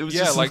stuff. It was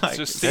Yeah, just like like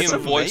just that's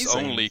seeing voice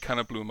amazing. only kind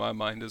of blew my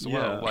mind as Yeah.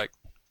 well. Like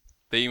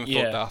they even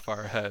Yeah. thought that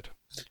far ahead.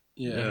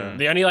 Yeah. Mhm.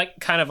 The only like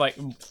kind of like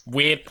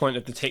weird point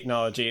of the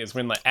technology is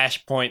when like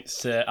Ash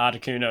points to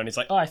Articuno and he's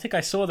like, "Oh, I think I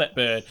saw that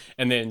bird,"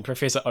 and then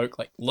Professor Oak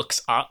like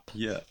looks up.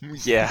 yeah.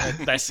 Yeah.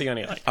 That's the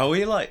only like. Are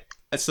we like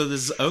so?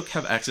 Does Oak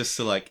have access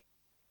to like?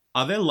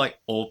 Are there like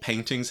all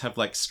paintings have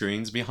like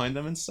screens behind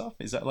them and stuff?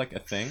 Is that like a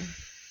thing?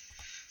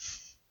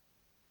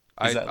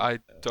 Is that- I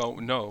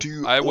don't know.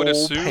 Do I would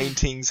all assume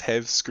paintings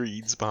have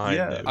screens behind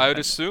Yeah. them? I would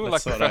assume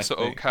like That's what I Professor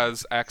think. Oak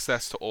has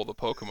access to all the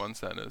Pokemon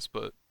centers,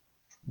 but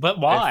But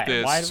why? if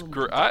there's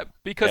Why?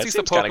 because That he's the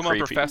seems kinda Pokemon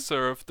creepy.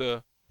 professor of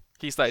the.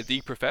 He's like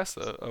the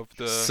professor of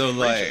the. So, region,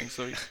 like-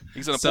 so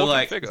he's an important so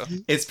like, figure.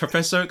 is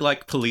Professor Oak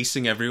like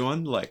policing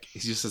everyone? Like he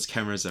just has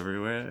cameras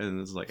everywhere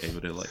and is like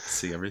able to like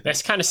see everything.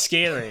 That's kind of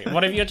scary.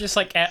 What if you're just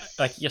like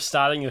you're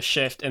starting your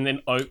shift and then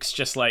Oak's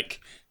just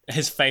like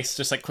his face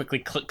just like quickly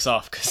clicks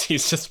off because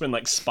he's just been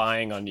like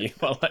spying on you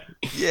while like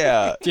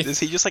Yeah. Is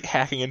he just like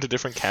hacking into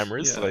different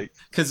cameras? Yeah. Like,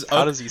 Because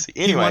how does he see?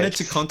 he Anyway, wanted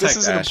to contact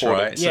this isn't Ash,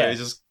 important. right? So Yeah. he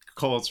just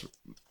calls,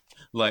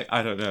 like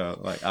I don't know,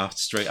 like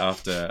straight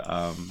after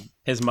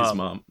his his mum.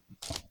 mom.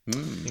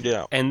 Mm.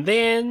 Yeah. And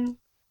then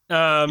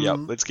Yeah.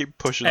 Let's keep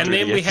pushing. and through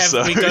then the we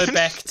episode. go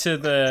back to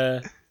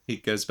the He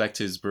goes back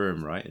to his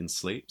room, right, and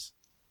sleeps.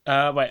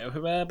 wait,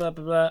 blah, blah,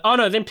 blah. Oh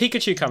no, then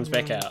Pikachu comes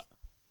back out.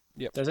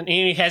 Yep. Doesn't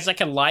he? He has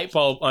like a light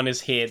bulb on his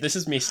head. This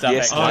is messed up.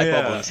 Yes, actually. light Oh,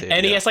 bulb yeah. on his head,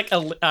 And he yeah. has like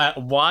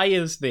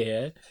wires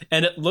there,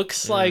 and it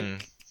looks like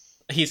Mm.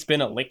 he's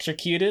been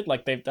electrocuted.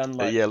 Like they've done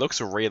like Yeah, it looks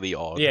really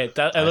odd. yeah, it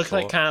I looks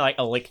like thought. kind of like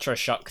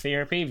electroshock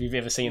therapy. If you've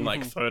ever seen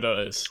like Mhm.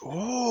 photos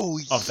Oh,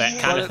 of that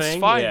yeah. kind But of it's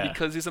thing, fine yeah.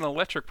 because he's an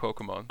electric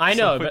Pokemon. I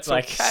know, so but it's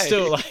like okay.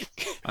 still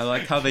like I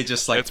like how they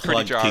just like It's pretty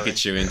plug jarring.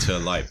 Pikachu into a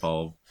light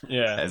bulb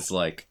yeah. as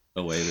like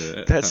a way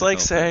to. That's kinda like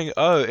help saying,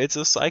 oh, it's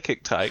a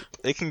psychic type.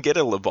 It can get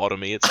a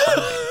lobotomy. It's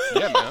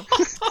fine. Yeah, man.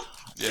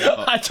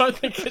 Yeah. I don't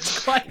think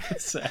it's quite the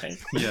same. him.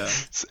 Yeah.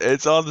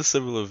 It's on the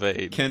similar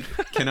vein. Can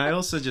I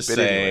also just But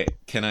say? anyway.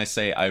 Can I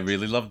say I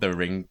really love the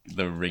ringtone?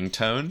 The ring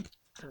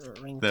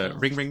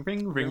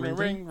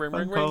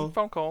phone call.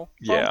 phone call.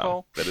 Yeah, Phone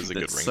call. that is a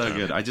good That's ringtone. so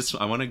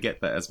good. I want to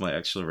get that as my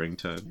actual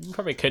ringtone. You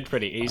probably could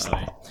pretty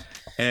easily.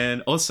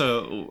 And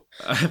also,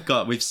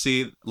 we've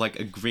seen like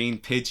a green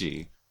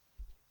Pidgey.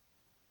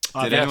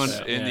 Oh, Did that's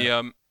anyone- it, In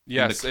yeah.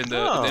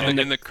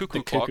 the cuckoo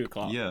the clock. cuckoo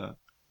clock. Yeah.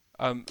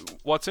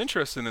 What's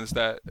interesting is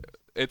that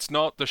it's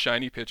not the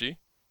shiny Pidgey,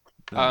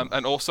 Oh.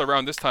 and also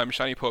around this time,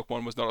 shiny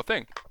Pokemon was not a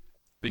thing,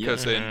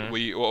 because Yeah.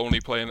 we were only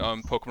playing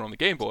Pokemon on the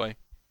Game Boy,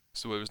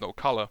 so there was no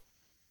color.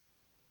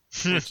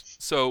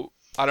 So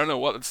I don't know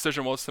what the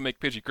decision was to make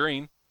Pidgey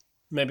green.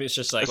 Maybe it's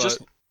just like It's just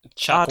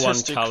chuck one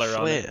artistic color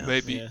on it. flair.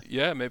 Maybe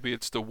Yeah. maybe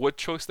it's the wood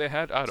choice they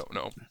had. I don't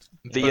know.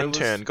 The But it was-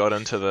 intern got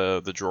into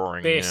the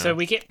drawing. But yeah, Yeah. so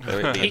we get The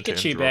intern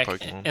Pikachu drew a back,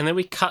 Pokemon. and then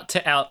we cut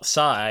to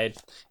outside,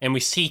 and we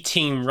see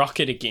Team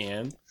Rocket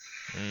again,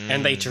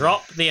 and they Mm.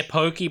 drop their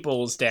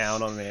Pokeballs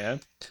down on there,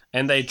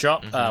 and they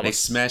drop. Mhm. They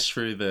smash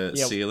through the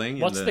Yeah, ceiling.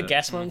 what's and the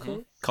gas one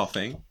called?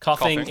 Coughing.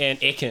 Coughing Coughing. and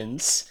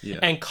Ekans. Yeah.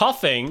 And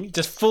Coughing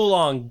just full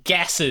on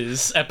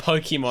gases a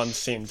Pokemon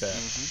Center.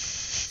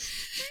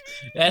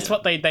 That's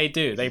what they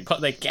do. They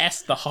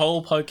gas the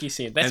whole Poke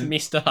Center. That's And-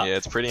 messed up. Yeah,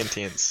 it's pretty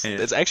intense. And-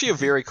 It's actually a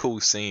very cool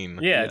scene.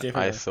 Yeah, Yeah,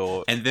 definitely. I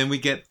thought. And then we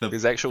get the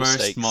There's actual first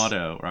stakes.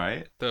 motto,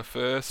 right? The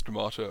first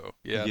motto.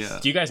 Yes. Yeah.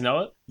 Do you guys know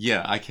it?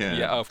 Yeah, I can.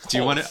 Yeah, of Do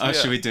you want to? course, Oh,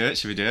 yeah. should we do it?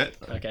 Should we do it?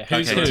 Okay. Do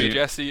Who's you Okay, want to who? be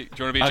Jesse? Do you want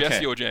to be Okay.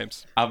 Jesse or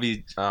James? I'll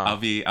be. Oh. I'll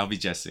be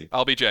Jesse.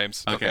 I'll be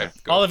James. Okay.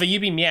 Go. Oliver, you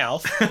be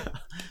Meowth.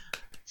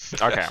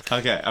 Okay.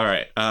 Okay. All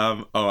right.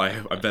 Oh,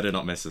 I better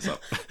not mess this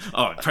up.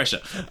 Oh,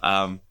 pressure.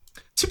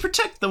 To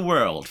protect the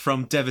world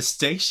from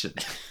devastation,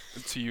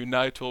 To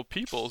unite all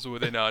peoples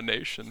within our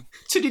nation.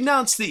 to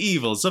denounce the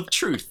evils of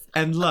truth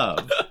and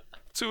love,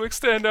 To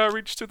extend our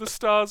reach to the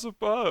stars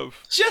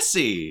above.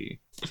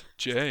 Jesse.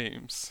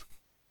 James.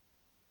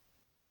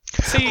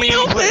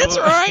 That's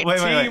right. Wait,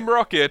 Team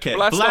Rocket, Okay,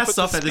 blast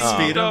off at the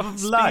speed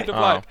of light.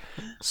 Oh.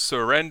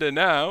 Surrender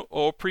now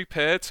or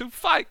prepare to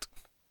fight.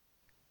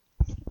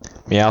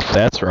 Yeah,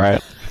 that's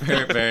right.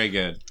 Very, very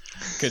good.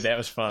 Good, that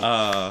was fun.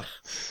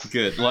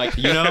 Good. Like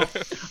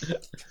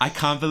I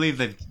can't believe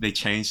they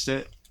changed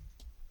it.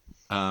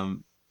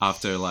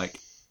 After like,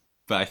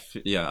 but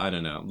I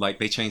don't know. Like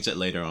they changed it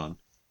later on,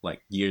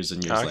 like years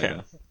and years Okay.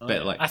 later.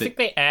 But like, I think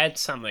they add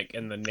something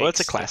in the next. Well, it's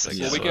a classic,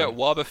 episode. Well, we so- get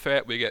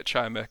Wobbuffet, we get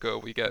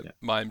Chimecho, we get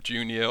Mime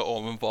Jr.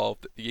 all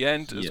involved at the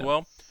end as Yeah.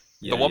 well.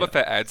 yeah, The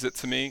Wobbuffet adds it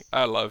to me.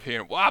 I love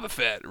hearing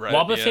Wobbuffet right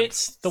at the end.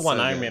 Wobbuffet's the one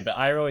So I good. remember.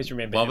 I always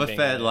remember. him being Wobbuffet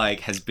there. like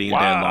has been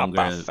there longer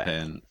Wobbuffet.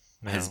 than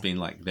has No. been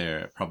like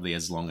there probably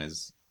as long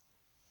as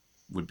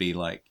would be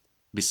like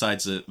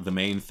besides the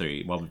main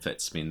three.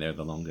 Wobbuffet's been there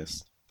the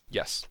longest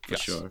Yes, for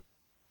yes. sure.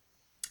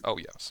 Oh,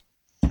 yes.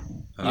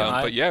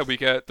 Yeah, But yeah, we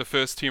get the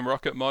first Team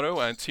Rocket motto,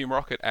 and Team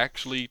Rocket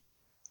actually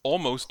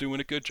almost doing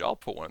a good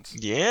job for once.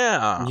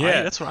 Yeah.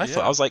 Yeah. That's what I Yeah.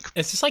 thought. I was like,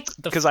 It's just like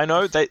the because I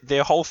know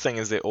their whole thing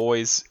is they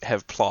always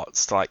have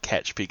plots to like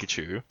catch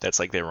Pikachu. That's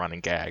like their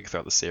running gag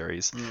throughout the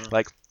series.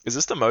 Like, is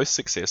this the most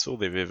successful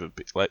they've ever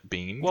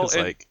been? Well, 'Cause,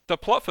 like, the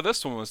plot for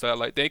this one was that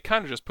like they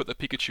kind of just put the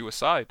Pikachu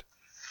aside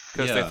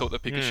because they Yeah. thought the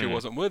Pikachu Hmm.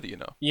 wasn't worthy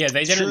enough. Yeah,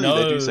 they didn't True,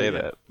 know. they do say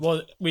that.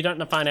 Well, we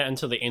don't find out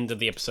until the end of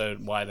the episode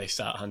why they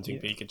start hunting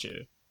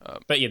Pikachu.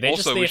 But yeah, they're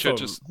also, just we there should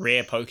for just-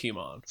 rare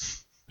Pokemon.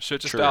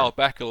 Should just True. dial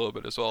back a little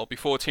bit as well.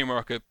 Before Team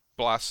Rocket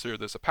blasts through,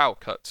 there's a power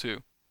cut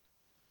too,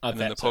 and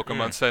then the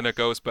Pokemon Center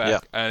goes back, Yeah.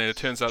 and it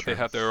turns out they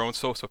have their own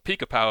source of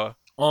Pika power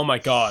Oh my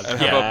god! and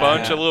yeah. have a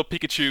bunch Yeah. of little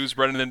Pikachu's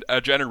running a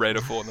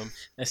generator for them.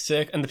 And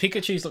the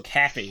Pikachu's look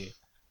happy.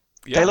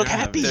 Yeah, they look they're-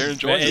 happy. They're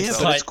enjoying It's yeah,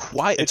 themselves. but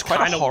like- it's quite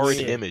a kinda horrid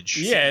weird. image.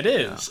 Yeah, it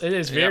is. It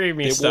is very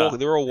messed up.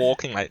 They're all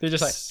walking like They're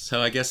just like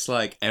So I guess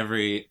like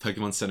every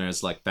Pokemon Center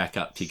is like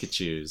backup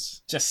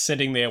Pikachu's. just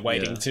sitting there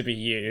waiting Yeah. to be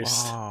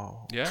used.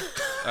 Wow. Yeah.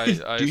 I Do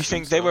you assume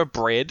think they so. were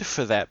bred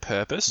for that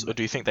purpose, or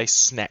do you think they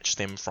snatched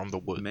them from the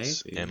woods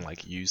Maybe. and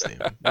like used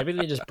them? Maybe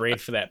they just bred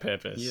for that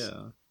purpose.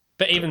 Yeah.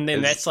 But even then,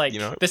 Is- that's like you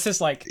know, this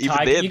is like even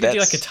Tiger, then, you could do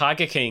like a that's-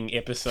 Tiger King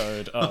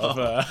episode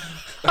of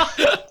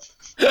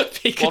Well, to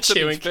Pikachu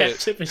be in fair,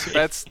 captivity.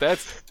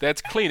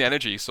 that's clean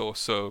energy source,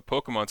 so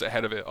Pokemon's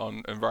ahead of it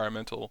on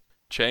environmental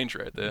change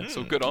right there.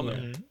 So good on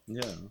them.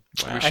 Yeah. We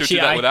should Actually, do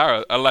that I- with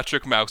our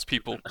electric mouse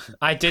people.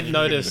 I did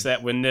notice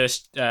that when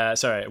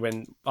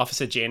when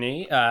Officer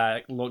Jenny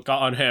got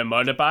on her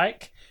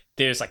motorbike,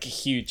 there's like a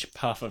huge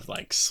puff of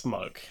like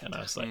smoke, and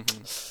I was like,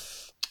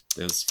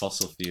 There's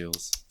fossil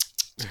fuels.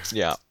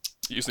 Yeah.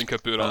 Using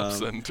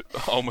Kabutops and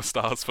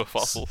Almastars for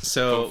fossils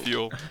so- for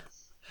fuel.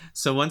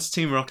 So once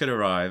Team Rocket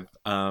arrive,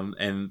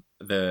 and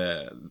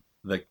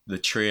the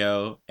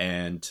trio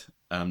and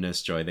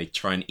Nurse Joy, they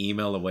try and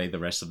email away the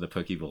rest of the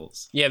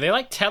Pokeballs. yeah, they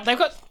like they've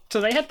got so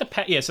they had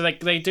the so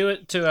they do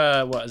it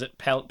to what is it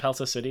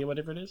Pelta City or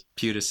whatever it is,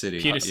 Pewter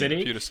City. Pewter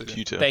City. Pewter City.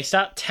 Pewter. They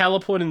start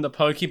teleporting the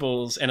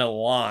Pokeballs in a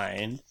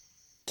line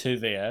to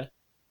there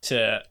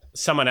to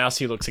someone else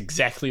who looks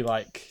exactly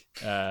like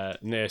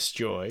Nurse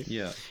Joy.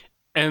 Yeah.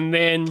 And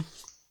then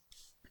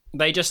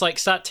they just like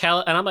start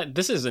and I'm like,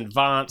 this is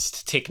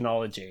advanced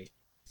technology.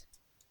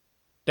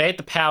 They had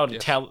the power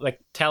to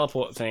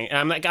teleport thing. And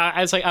I'm like,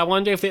 I was like, I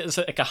wonder if there's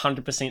like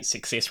 100%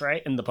 success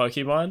rate in the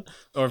Pokemon,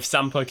 or if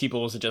some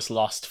Pokeballs are just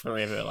lost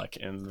forever, like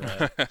in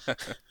the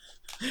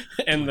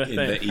in the In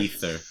thing, the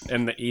ether.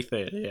 in the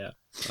ether. Yeah.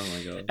 Oh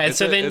my god. And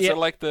so then is yeah, it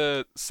like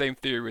the same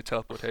theory with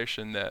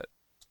teleportation that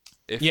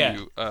if Yeah.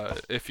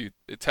 you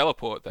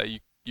teleport that you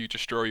you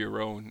destroy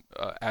your own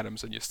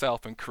atoms in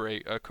yourself and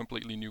create a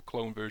completely new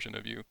clone version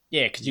of you.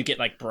 Yeah, because you get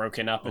like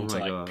broken up Oh into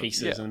my like God.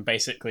 pieces Yeah. and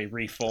basically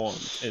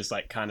reformed is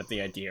like kind of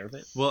the idea of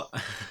it. Well,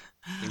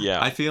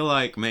 Yeah. I feel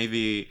like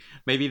maybe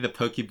the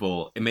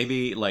Pokeball,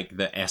 maybe like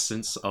the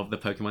essence of the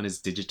Pokemon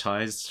is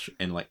digitized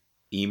and like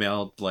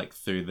emailed like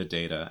through the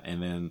data,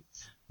 and then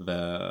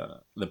the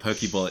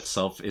Pokeball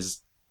itself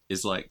is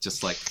like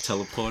just like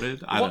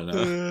teleported. I don't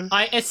know.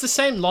 It's the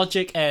same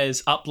logic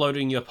as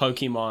uploading your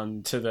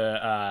Pokemon to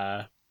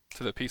the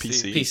To the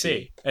PC.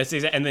 PC.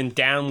 PC, and then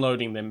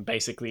downloading them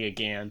basically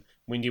again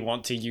when you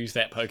want to use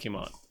that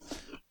Pokemon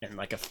in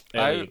like a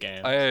earlier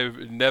game. I have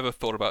never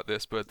thought about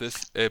this, but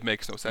it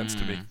makes no sense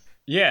to me.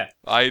 Yeah,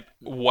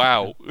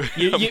 Wow.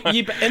 you in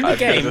the I've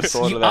game never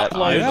thought you of that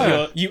upload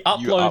either. you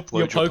upload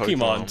your your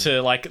Pokemon Pokemon.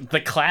 to like the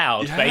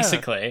cloud Yeah.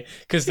 basically,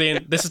 because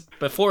then this is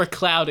before a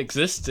cloud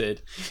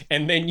existed,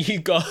 and then you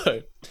go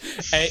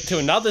to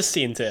another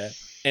center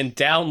and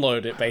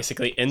download it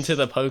basically into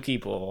the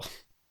Pokeball.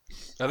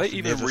 Are they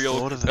even never real?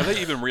 thought of Are they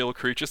that. even real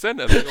creatures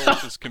then? Are they all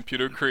just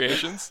computer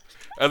creations?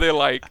 Are they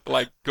like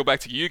go back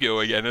to Yu-Gi-Oh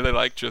again? Are they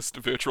like just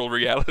virtual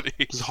reality?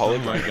 It's Oh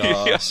my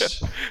hologram.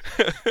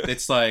 gosh!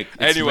 It's like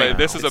it's Anyway, real.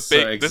 this is It's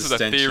so this is a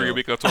theory existential.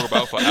 we could talk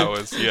about for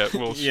hours. Yeah,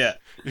 we'll Yeah.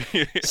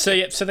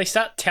 So they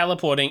start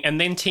teleporting, and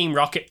then Team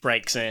Rocket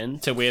breaks in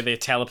to where they're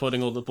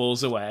teleporting all the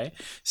balls away.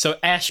 So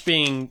Ash,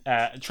 being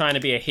trying to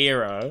be a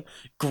hero,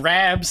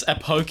 grabs a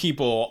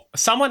Pokeball,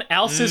 someone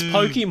else's This is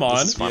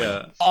Pokemon, funny.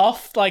 Yeah.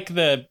 off like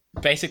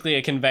basically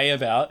a conveyor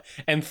belt,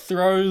 and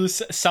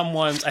throws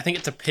someone's. I think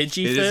it's a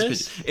Pidgey It first.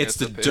 is. It's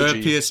the It's a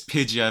Pidgey. derpiest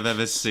Pidgey I've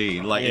ever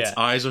seen. Like its Yeah.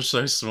 eyes are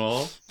so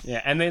small.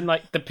 Yeah, and then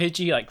like the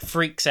Pidgey like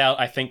freaks out.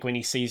 I think when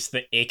he sees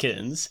the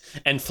Ekans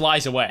and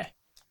flies away.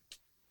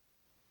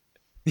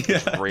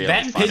 Yeah. Really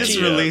That funny. just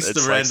Yeah, released it's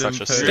the like random such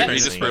a person. Yeah, That- he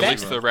silly just thing. that-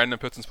 released the random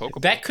person's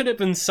Pokeball. That could have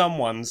been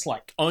someone's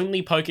like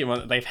only Pokemon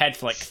that they've had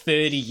for like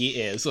 30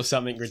 years or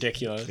something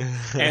ridiculous,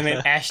 and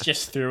then Ash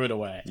just threw it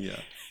away. Yeah.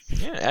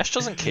 Yeah, Ash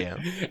doesn't care.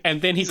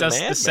 And then he He's a does the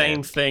madman.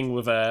 same thing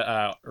with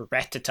a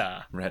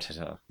Rattata,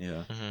 Rattata.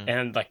 Yeah.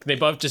 and like they're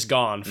both just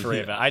gone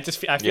forever. I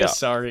feel Yeah.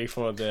 sorry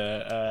for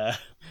the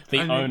I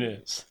mean-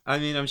 owners. I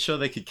mean, I'm sure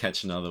they could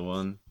catch another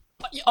one.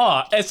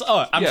 I'm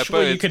Yeah,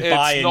 sure but you could it's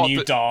buy a not new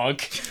the-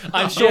 dog.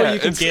 I'm sure Yeah, you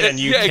can it's- get a it-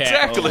 new yeah, cat.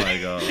 exactly. Oh my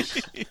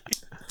gosh.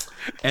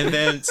 And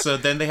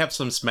then they have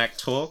some smack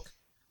talk,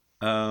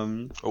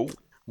 Oh,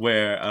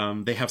 where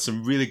they have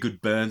some really good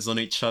burns on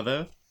each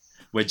other.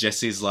 Where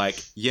Jesse's like,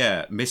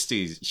 "Yeah,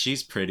 Misty,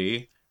 she's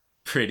pretty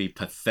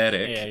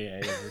pathetic."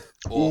 Yeah.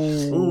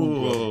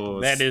 Ooh,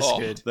 That is Oh.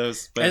 good.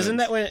 Those burns. Isn't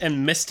that when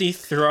and Misty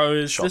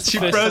throws? This is She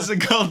the first throws a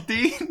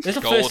Goldeen? This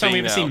is the first time we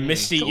ever Goldeen seen out.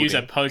 Misty use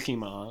a Goldeen.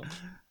 Pokemon.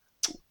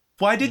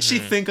 Why did she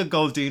think a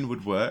Goldeen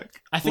would work?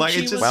 I think she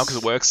it was- just well, because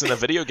it works in the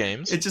video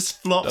games. it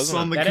just flops Doesn't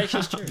on the That ground.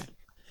 actually is true.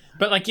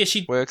 But like, yeah,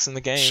 she Works in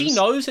the games.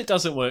 knows it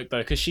doesn't work though,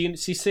 because she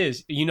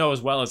says, you know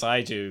as well as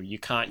I do, you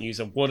can't use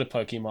a water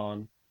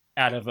Pokemon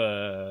out of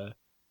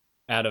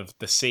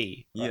the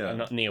sea, Yeah.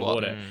 not near Well,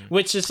 water,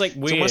 which is like It's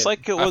weird. almost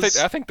like it was.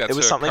 I think that's it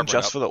was her something covering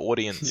just up. for the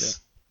audience.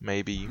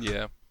 Maybe.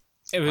 Yeah.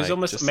 it was like,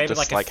 almost just- maybe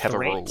just, like a have a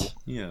threat. rule.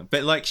 Yeah,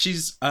 but like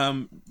she's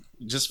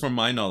just from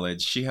my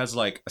knowledge, she has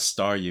like a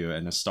Staryu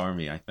and a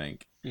Starmie, I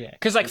think. Yeah,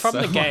 because like from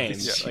So, the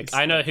games, yeah. like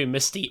I know who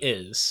Misty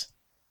is,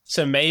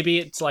 so maybe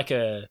it's like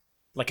a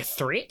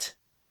threat.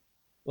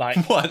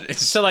 Like What?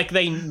 so, like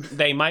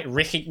they might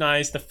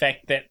recognize the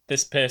fact that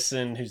this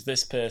person who's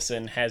this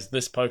person has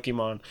this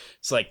Pokemon,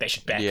 so like they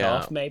should back Yeah.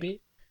 off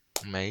maybe.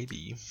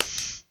 Maybe.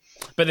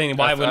 But then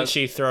why I- wouldn't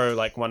she throw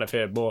like one of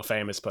her more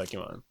famous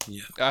Pokemon?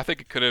 I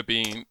think it could have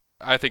been.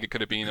 I think it could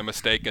have been a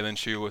mistake, and then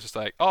she was just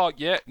like, "Oh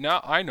yeah,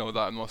 now I know that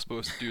I'm not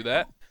supposed to do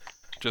that."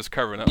 Just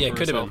covering up Yeah, it for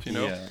could have herself, been. you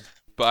know. Yeah.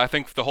 But I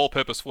think the whole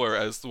purpose for it,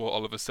 as what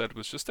Oliver said,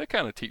 was just to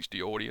kind of teach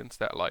the audience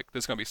that like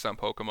there's gonna be some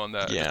Pokemon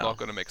that are Yeah. just not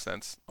gonna make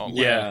sense. On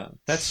Yeah.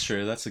 That's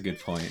true. That's a good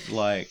point.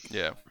 Like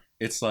Yeah.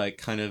 it's like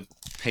kind of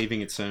paving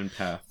its own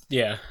path.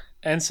 Yeah,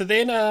 and so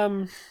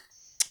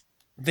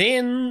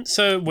then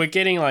so we're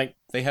getting like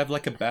They have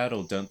like a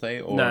battle, don't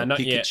they? Or No, not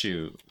yet.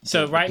 Pikachu.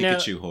 So the right now-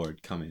 Pikachu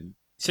horde come in.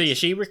 so yeah,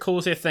 she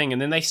recalls her thing,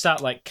 and then they start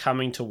like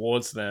coming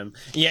towards them.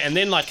 Yeah, and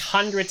then like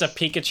hundreds of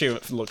Pikachu,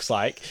 it looks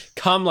like,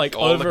 come like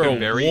All over a looking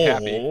very wall.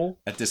 happy.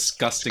 A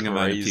disgusting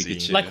amount of Crazy.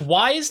 Pikachu. Like,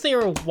 why is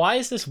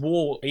this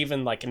wall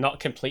even like not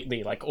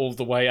completely like all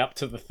the way up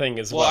to the thing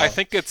as well? Well, I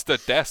think it's the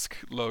desk,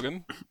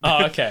 Logan.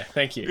 Oh, okay,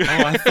 thank you. oh,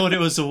 I thought it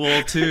was a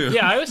wall too.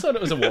 Yeah, I always thought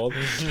it was a wall.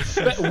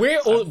 But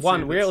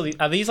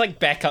are these like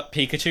backup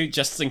Pikachu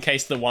just in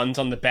case the ones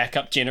on the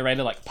backup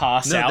generator like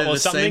pass No, out they're or the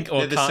something? same. Or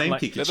They're the can't, same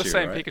like, Pikachu. They're the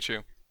same right?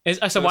 Pikachu. so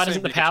they're why the doesn't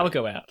same the power Pikachu.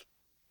 go out?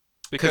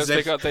 Because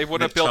they've- they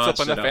would have they've built up charged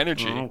it enough up.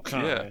 energy.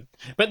 Okay. Yeah.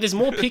 But there's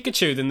more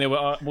Pikachu than there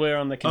were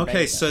on the conveyor.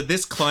 Okay, so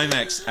this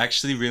climax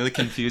actually really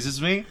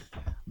confuses me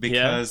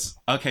because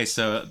okay,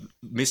 so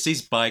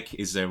Misty's bike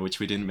is there, which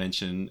we didn't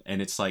mention,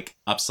 and it's like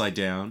upside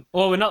down.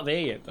 Well, we're not there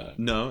yet though.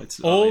 No, it's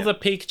All oh, yeah. the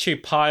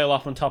Pikachu pile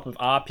up on top of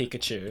our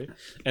Pikachu,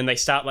 and they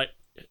start like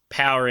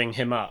powering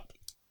him up.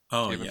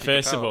 oh Give yeah. it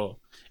First of power. all,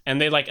 and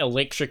they like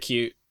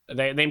electrocute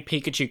then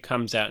Pikachu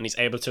comes out and he's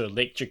able to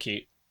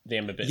electrocute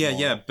them a bit more.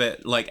 Yeah,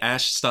 but like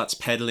Ash starts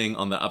pedaling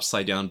on the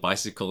upside down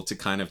bicycle to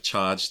kind of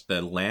charge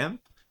the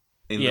lamp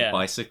in the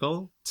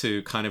bicycle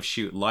to kind of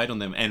shoot light on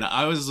them, and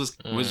I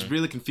was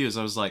really confused.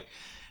 I was like,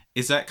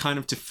 is that kind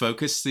of to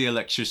focus the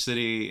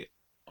electricity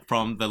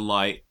from the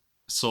light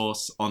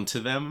source onto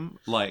them,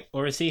 like,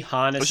 or is he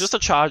harness? It was just a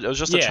charge. It was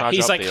just a charge.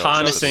 He's up like there.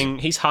 harnessing.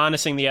 He's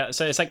harnessing the.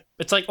 So it's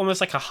like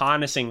almost like a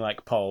harnessing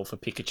like pole for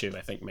Pikachu.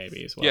 I think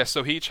maybe as well. Yeah,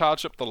 so he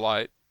charged up the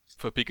light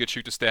for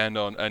Pikachu to stand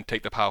on and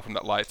take the power from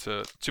that light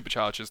to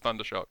supercharge his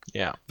Thundershock.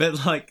 Yeah,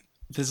 but like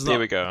there's there not,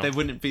 we go. There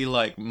wouldn't be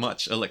like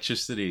much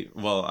electricity.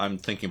 Well, I'm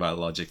thinking about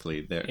it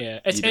logically. There, Yeah,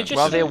 it's you don't- interesting.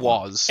 Well, there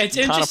was. It's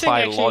You can't interesting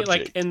apply actually. logic.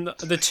 Like in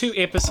the 2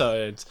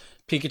 episodes,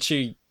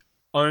 Pikachu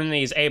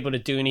only is able to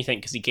do anything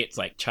because he gets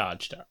like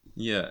charged up.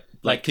 Yeah,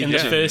 Like in the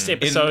Pikachu- first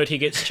episode, he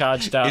gets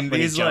charged up in when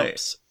he these, like-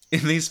 jumps.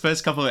 in these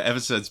first couple of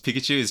episodes,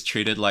 Pikachu is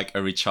treated like a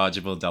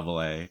rechargeable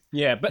AA.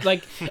 Yeah, but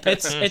like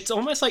it's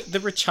almost like the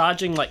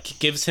recharging like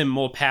gives him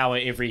more power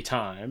every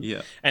time.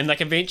 Yeah, And like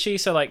eventually,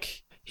 so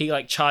like he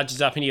like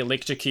charges up and he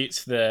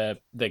electrocutes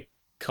the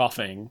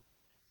coughing,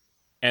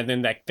 and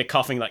then the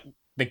coughing like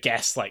the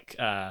gas like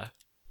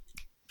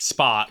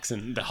sparks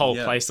and the whole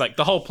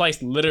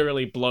place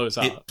literally blows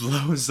up. it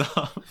blows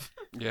up.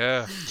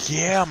 Yeah.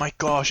 Yeah, my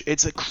gosh,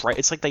 it's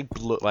like they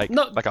blew like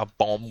a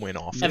bomb went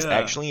off. It's Yeah.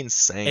 actually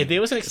insane. If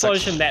there was an It's like-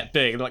 explosion that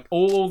big, like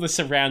all the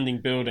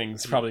surrounding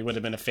buildings probably would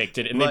have been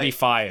affected, and there'd be Like,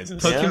 fires and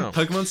stuff. Yeah.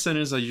 Pokemon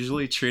centers are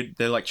usually treated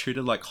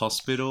like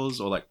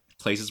hospitals or like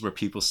places where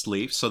people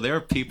sleep. So there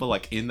are people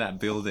like in that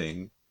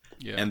building,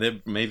 Yeah. and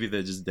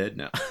they're just dead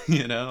now.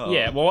 You know?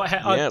 Yeah, well,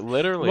 yeah,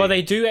 literally. well,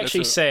 they do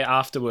actually That's a- say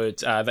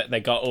afterwards that they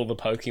got all the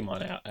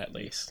Pokemon out at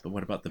least. But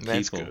what about the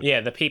That's people? good.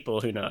 Yeah, the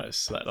people, who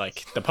knows?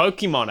 Like the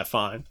Pokemon are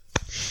fine.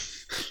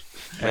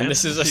 And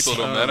this is a People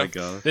don't Oh matter. my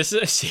god. this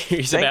is a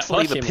series about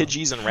Thankfully, the Pokemon.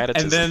 Pidgeys and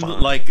Rattatas And then are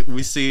fun. like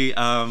we see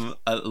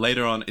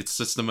later on, it's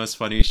just the most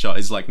funny shot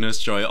is like Nurse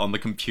Joy on the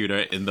computer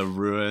in the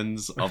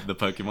ruins of the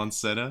Pokemon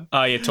Center.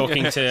 Oh, you're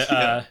talking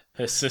to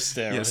her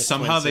sister. or Yeah, her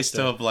somehow twin they sister.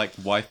 still have like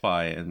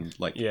Wi-Fi and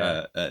like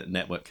Yeah.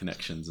 network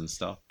connections and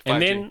stuff.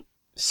 And 5G. then,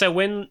 so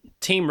when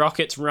Team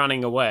Rocket's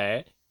running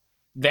away,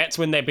 that's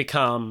when they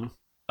become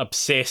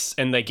obsessed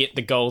and they get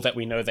the goal that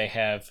we know they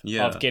have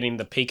Yeah. of getting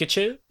the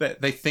Pikachu. But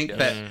they think Yeah.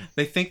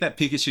 that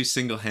Pikachu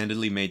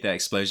single-handedly made that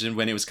explosion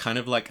when it was kind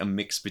of like a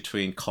mix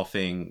between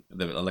coughing,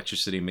 the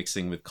electricity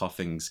mixing with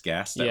coughing's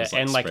gas. That Yeah, was,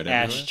 and like spread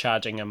Ash everywhere.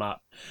 charging him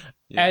up.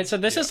 Yeah. And so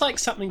this is like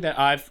something that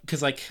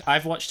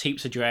I've watched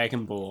heaps of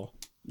Dragon Ball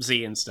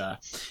Z and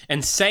stuff,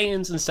 and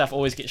Saiyans and stuff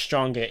always get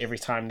stronger every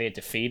time they're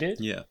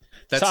defeated. Yeah,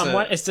 So I'm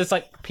wondering, is this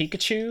like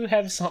Pikachu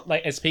have some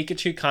like is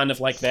Pikachu kind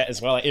of like that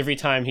as well? Like every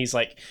time he's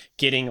like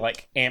getting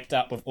like amped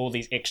up with all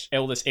this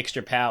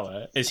extra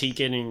power, is he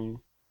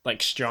getting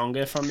like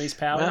stronger from these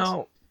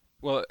powers?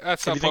 Well,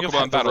 that's how if you think Pokemon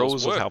about the battles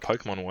rules work. of how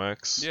Pokemon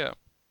works, Yeah.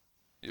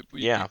 You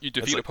it's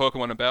defeat like- a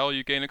Pokemon in battle,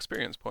 you gain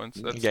experience points.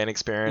 you That's, gain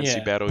experience, Yeah.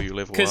 you battle, you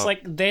level Because up.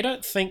 like they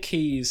don't think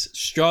he's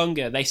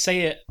stronger. They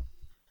say it.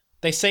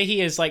 They say he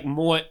has like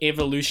more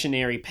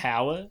evolutionary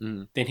power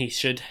Mm. than he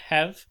should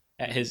have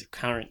at his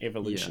current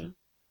evolution.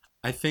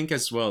 I think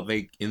as well.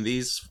 They in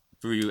these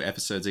few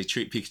episodes they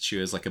treat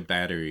Pikachu as like a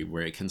battery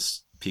where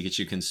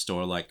Pikachu can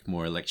store like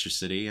more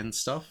electricity and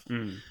stuff.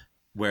 Mm.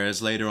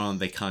 Whereas later on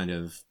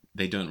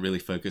they don't really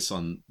focus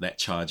on that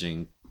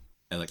charging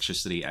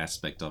electricity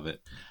aspect of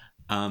it.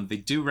 They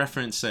do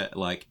reference it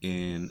like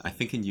in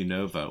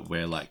Unova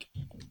where like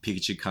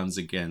Pikachu comes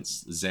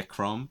against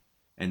Zekrom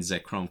and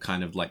Zekrom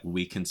kind of like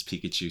weakens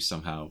Pikachu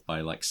somehow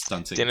by like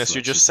stunting. Dennis, its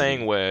you're just electricity.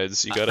 saying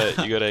words. You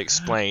gotta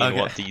explain Okay.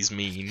 what these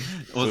mean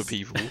Well, for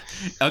people.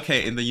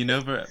 Okay, in the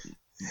Unova,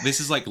 this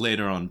is like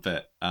later on,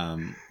 but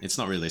it's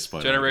not really a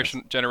spoiler.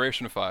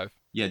 Generation 5.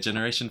 Yeah,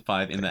 Generation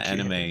 5 in the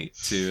anime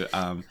to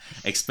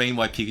explain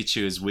why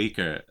Pikachu is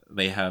weaker.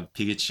 They have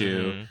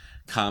Pikachu Mhm.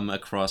 come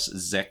across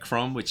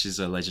Zekrom, which is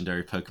a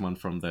legendary Pokemon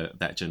from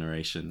that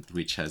generation,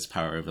 which has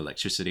power over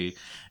electricity,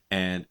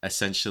 and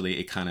essentially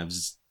it kind of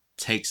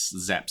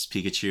zaps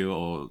Pikachu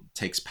or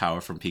takes power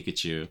from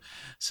Pikachu,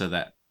 so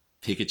that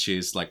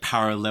Pikachu's like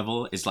power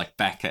level is like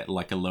back at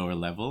like a lower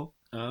level.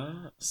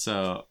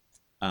 So,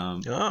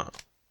 Oh,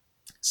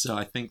 so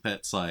I think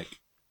that's like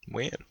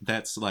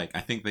I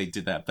think they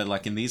did that, but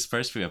like in these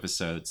first few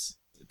episodes,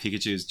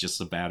 Pikachu is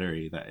just a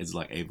battery that is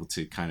like able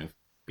to kind of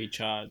Be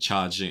charged.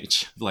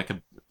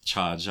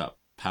 charge up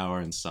power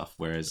and stuff.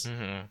 Whereas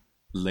hmm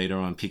later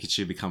on,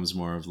 Pikachu becomes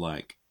more of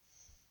like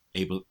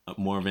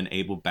more of an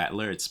able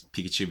battler.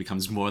 Pikachu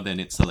becomes more than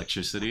its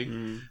electricity.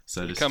 Mm.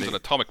 So to Becomes an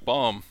speak. atomic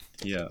bomb.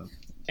 Yeah.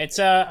 It's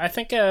I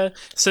think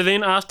so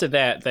then after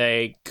that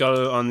they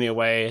go on their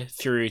way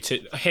through to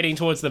heading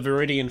towards the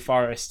Viridian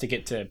Forest to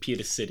get to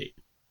Pewter City.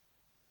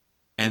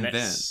 And then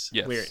That's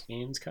Yes. where it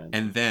ends kind of.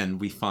 and then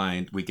we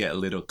get a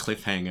little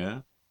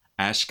cliffhanger.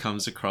 Ash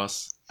comes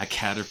across a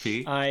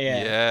Caterpie. Oh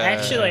yeah. Yeah.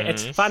 Actually,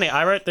 it's funny.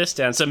 I wrote this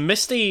down. So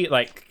Misty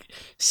like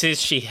says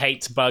she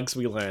hates bugs.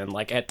 We learn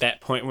like at that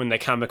point when they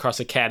come across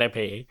a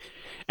Caterpie,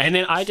 and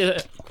then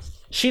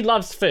she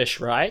loves fish,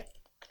 right?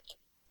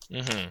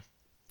 Mm-hmm.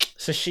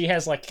 So she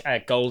has like a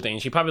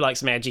Goldeen. She probably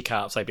likes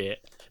Magikarps, I bet.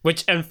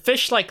 Which and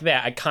fish like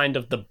that are kind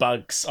of the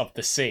bugs of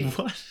the sea,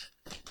 What?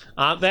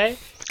 aren't they?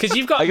 Because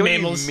you've got I get what you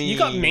mammals, you've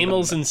got mean.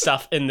 mammals and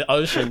stuff in the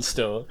ocean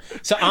still.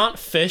 So aren't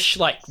fish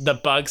like the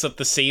bugs of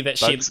the sea that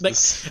she Bugs like? of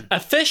the sea. A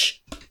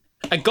fish,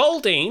 a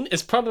Goldeen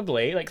is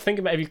probably like think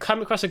about if you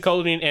come across a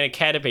Goldeen and a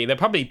Caterpie, they're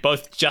probably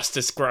both just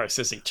as gross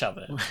as each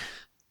other.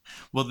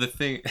 Well, the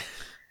thing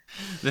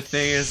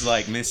is,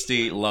 like,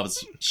 Misty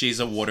loves. She's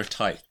a water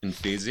type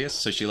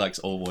enthusiast, so she likes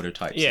all water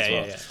types Yeah, as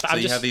well. yeah, yeah. So I'm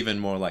you just- have even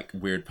more like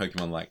weird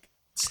Pokemon like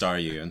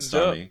Staryu and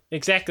Starmie.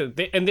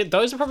 Exactly, and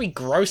those are probably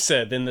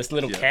grosser than this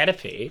little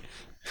Caterpie.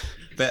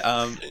 But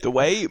The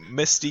way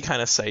Misty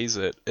kind of says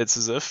it, it's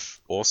as if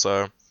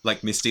also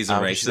like Misty's a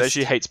she racist. says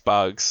she hates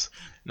bugs.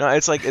 No,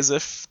 it's like as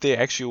if they're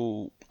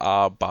actual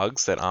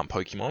bugs that aren't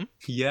Pokemon.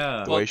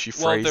 Yeah. The way she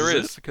well, phrases there it.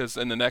 is, because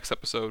in the next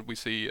episode we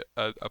see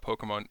a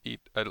Pokemon eat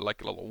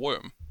like a little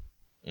worm.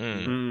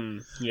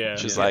 Yeah,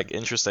 Which is like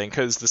interesting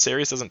because the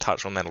series doesn't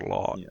touch on that a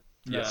lot.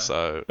 Yeah.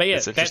 So But yeah,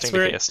 it's interesting that's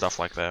where to it hear stuff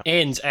like that.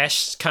 ends.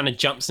 Ash kind of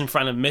jumps in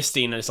front of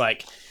Misty and is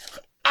like,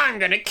 "I'm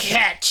gonna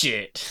catch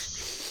it."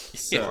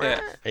 So, Yeah.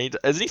 And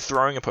isn't he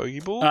throwing a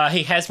Pokeball?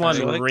 He has one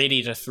feel like-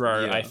 ready to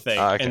throw, Yeah. I think,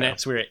 Okay. and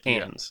that's where it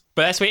ends.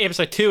 But that's where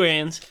episode 2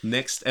 ends.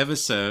 next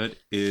episode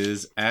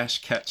is Ash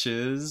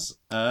catches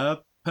a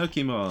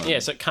Pokemon. Yeah,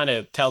 so it kind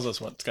of tells us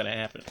what's going to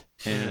happen.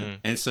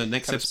 And so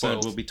next Kind of episode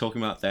spoils. we'll be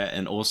talking about that,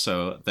 and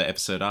also the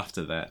episode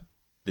after that,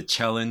 the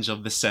challenge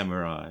of the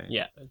samurai.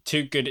 Yeah,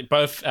 two good.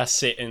 Both are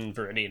set in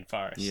Viridian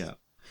Forest. Yeah.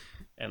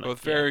 and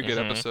Both very good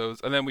Mhm.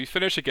 episodes, and then we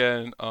finish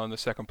again on the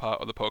second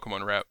part of the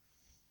Pokemon rap.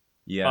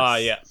 Yes. Oh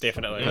yeah,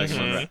 definitely.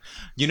 Pokemon Rap.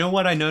 You know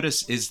what I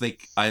noticed is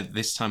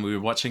this time we were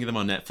watching them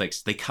on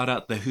Netflix. They cut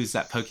out the "Who's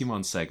That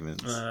Pokemon"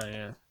 segments.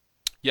 Yeah.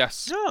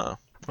 Yes. Oh,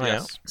 yeah.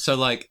 Yes. So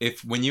like,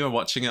 if when you were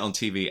watching it on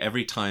TV,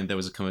 every time there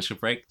was a commercial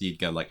break, you'd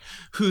go like,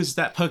 "Who's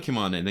that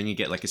Pokemon?" and then you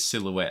get like a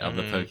silhouette of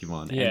the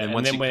Pokemon. Yeah, and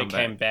once then you when come it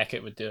came back,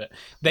 it would do it.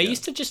 They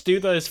used to just do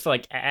those for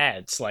like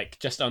ads, like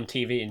just on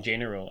TV in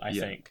general. I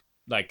Yeah. think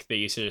like they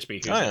used to just be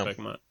Who's Oh, That yeah.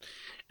 Pokemon.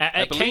 I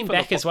It believe came for the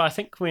back as well. I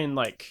think when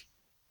like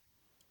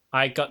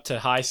I got to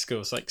high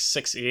school, it's like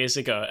 6 years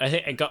ago. I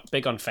think it got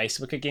big on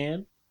Facebook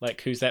again.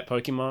 Like Who's That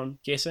Pokemon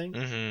guessing?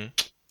 Mm-hmm.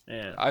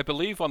 Yeah. I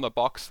believe on the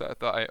box set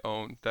that I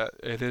own that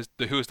it is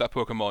the Who's That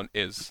Pokemon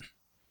is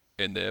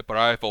in there, but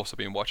I've also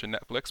been watching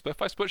Netflix. But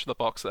if I switch the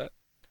box set,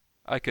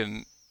 I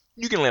can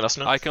You can let us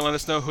know. let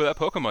us know who that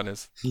Pokemon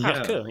is.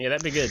 Yeah. Oh, cool. Yeah,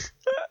 that'd be good.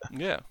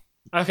 Yeah.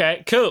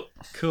 Okay, cool.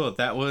 Cool.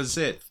 That was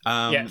it.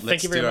 Yeah, thank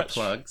let's you very do our much.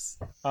 plugs.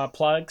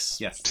 Plugs.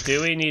 Yes.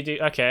 Do we need to?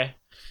 Okay.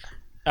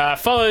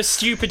 Follow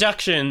Stew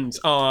Productions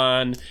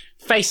on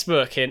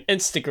Facebook and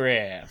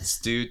Instagram.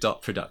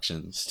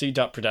 Stu.productions.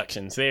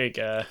 Stew.productions. There we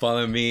go.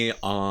 Follow me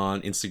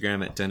on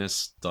Instagram at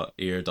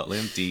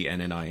dennis.ear.lim,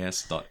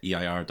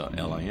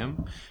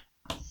 dnnis.eir.lim.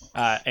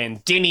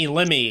 And Denny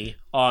Limmy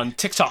on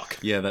TikTok.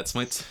 Yeah, that's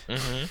my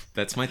Mm-hmm.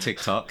 that's my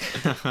TikTok.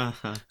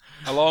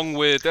 Along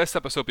with this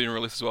episode being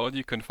released as well,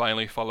 you can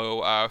finally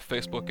follow our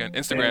Facebook and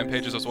Instagram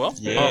pages as well.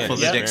 Yeah. For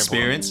the Yeah.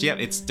 Dexperience, yeah,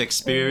 it's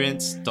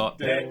Dexperience.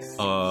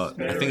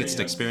 I think it's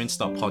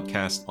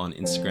Dexperience.podcast on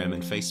Instagram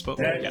and Facebook.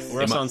 Yeah,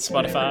 we're also on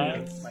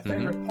Spotify.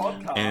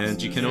 And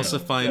you can also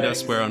find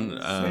us. We're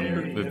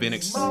on. We've been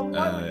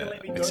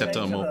accepted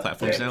on more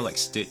platforms now, like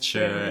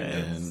Stitcher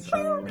and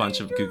a bunch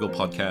of Google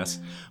Podcasts.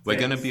 We're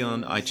going to be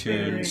on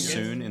iTunes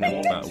soon, in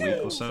about a week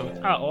or so.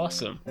 Oh,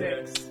 awesome.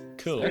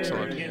 Cool.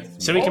 Excellent.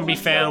 So we can be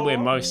found where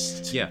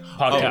most Yeah.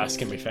 podcasts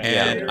can be found.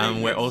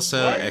 And we're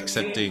also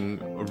accepting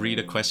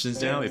reader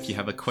questions now. If you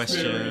have a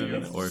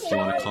question, or if you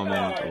want to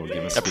comment, or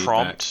give us A feedback.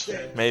 prompt,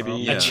 maybe.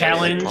 Yeah. A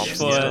challenge Prompts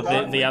for and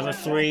stuff. the other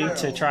three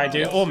to try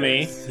do, or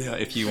me. Yeah,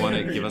 if you want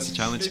to give us a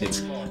challenge,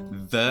 it's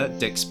the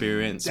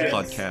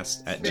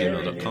Dexperiencepodcast at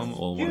gmail.com,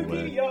 all one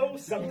word.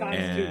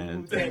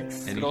 And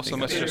You can also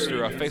message us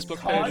through our Facebook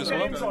page as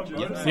well,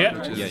 Yeah.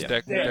 which is Yeah,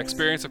 yeah.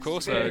 Dexperience, of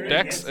course.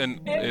 Dex, and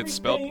it's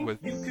spelled with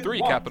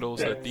 3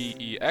 capitals,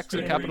 DEX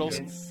in capitals,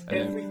 and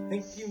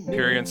then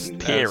Perience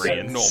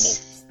as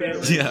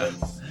normal. Yeah.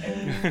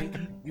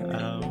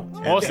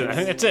 Awesome. I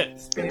think that's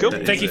it. Cool.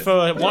 Thank you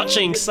for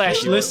watching /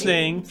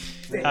 listening.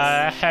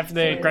 Have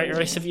the great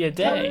rest of your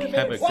day.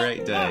 Have a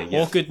great day.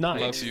 Or good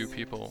night. Love you,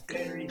 people.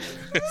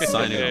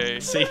 Signing off. Yay.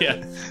 See ya.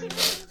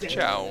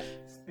 Ciao.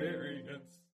 Very